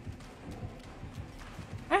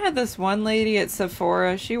 I had this one lady at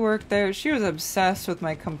Sephora. She worked there. She was obsessed with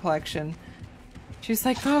my complexion. She's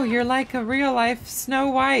like, oh, you're like a real life Snow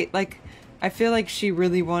White. Like, I feel like she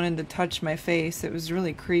really wanted to touch my face. It was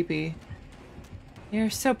really creepy. You're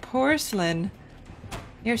so porcelain.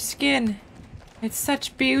 Your skin, it's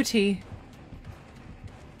such beauty.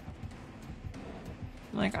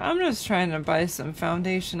 Like, I'm just trying to buy some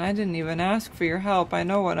foundation. I didn't even ask for your help. I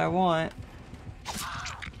know what I want.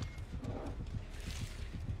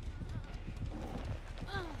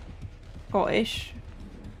 Gosh.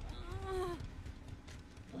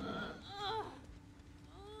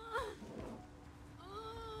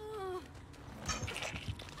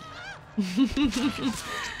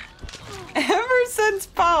 Ever since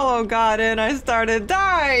Paulo got in, I started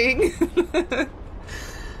dying.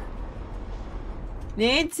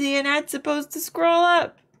 Nancy, you're not supposed to scroll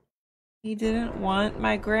up. He didn't want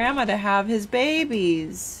my grandma to have his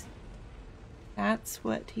babies. That's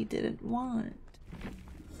what he didn't want.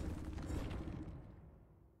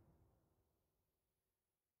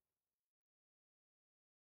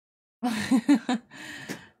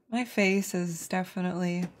 My face is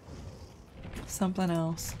definitely something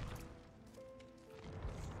else.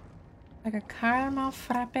 Like a caramel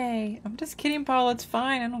frappe. I'm just kidding, Paul. It's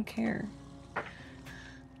fine. I don't care.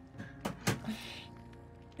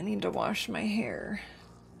 I need to wash my hair.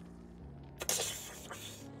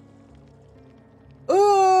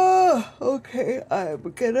 Oh, okay.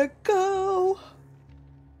 I'm gonna go.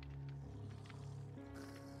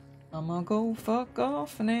 I'm gonna go fuck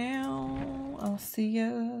off now. I'll see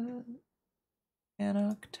you in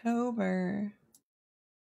October.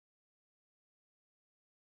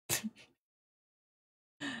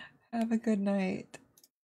 Have a good night.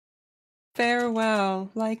 Farewell.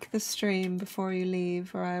 Like the stream before you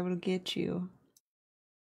leave, or I will get you.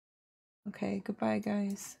 Okay, goodbye,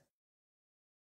 guys.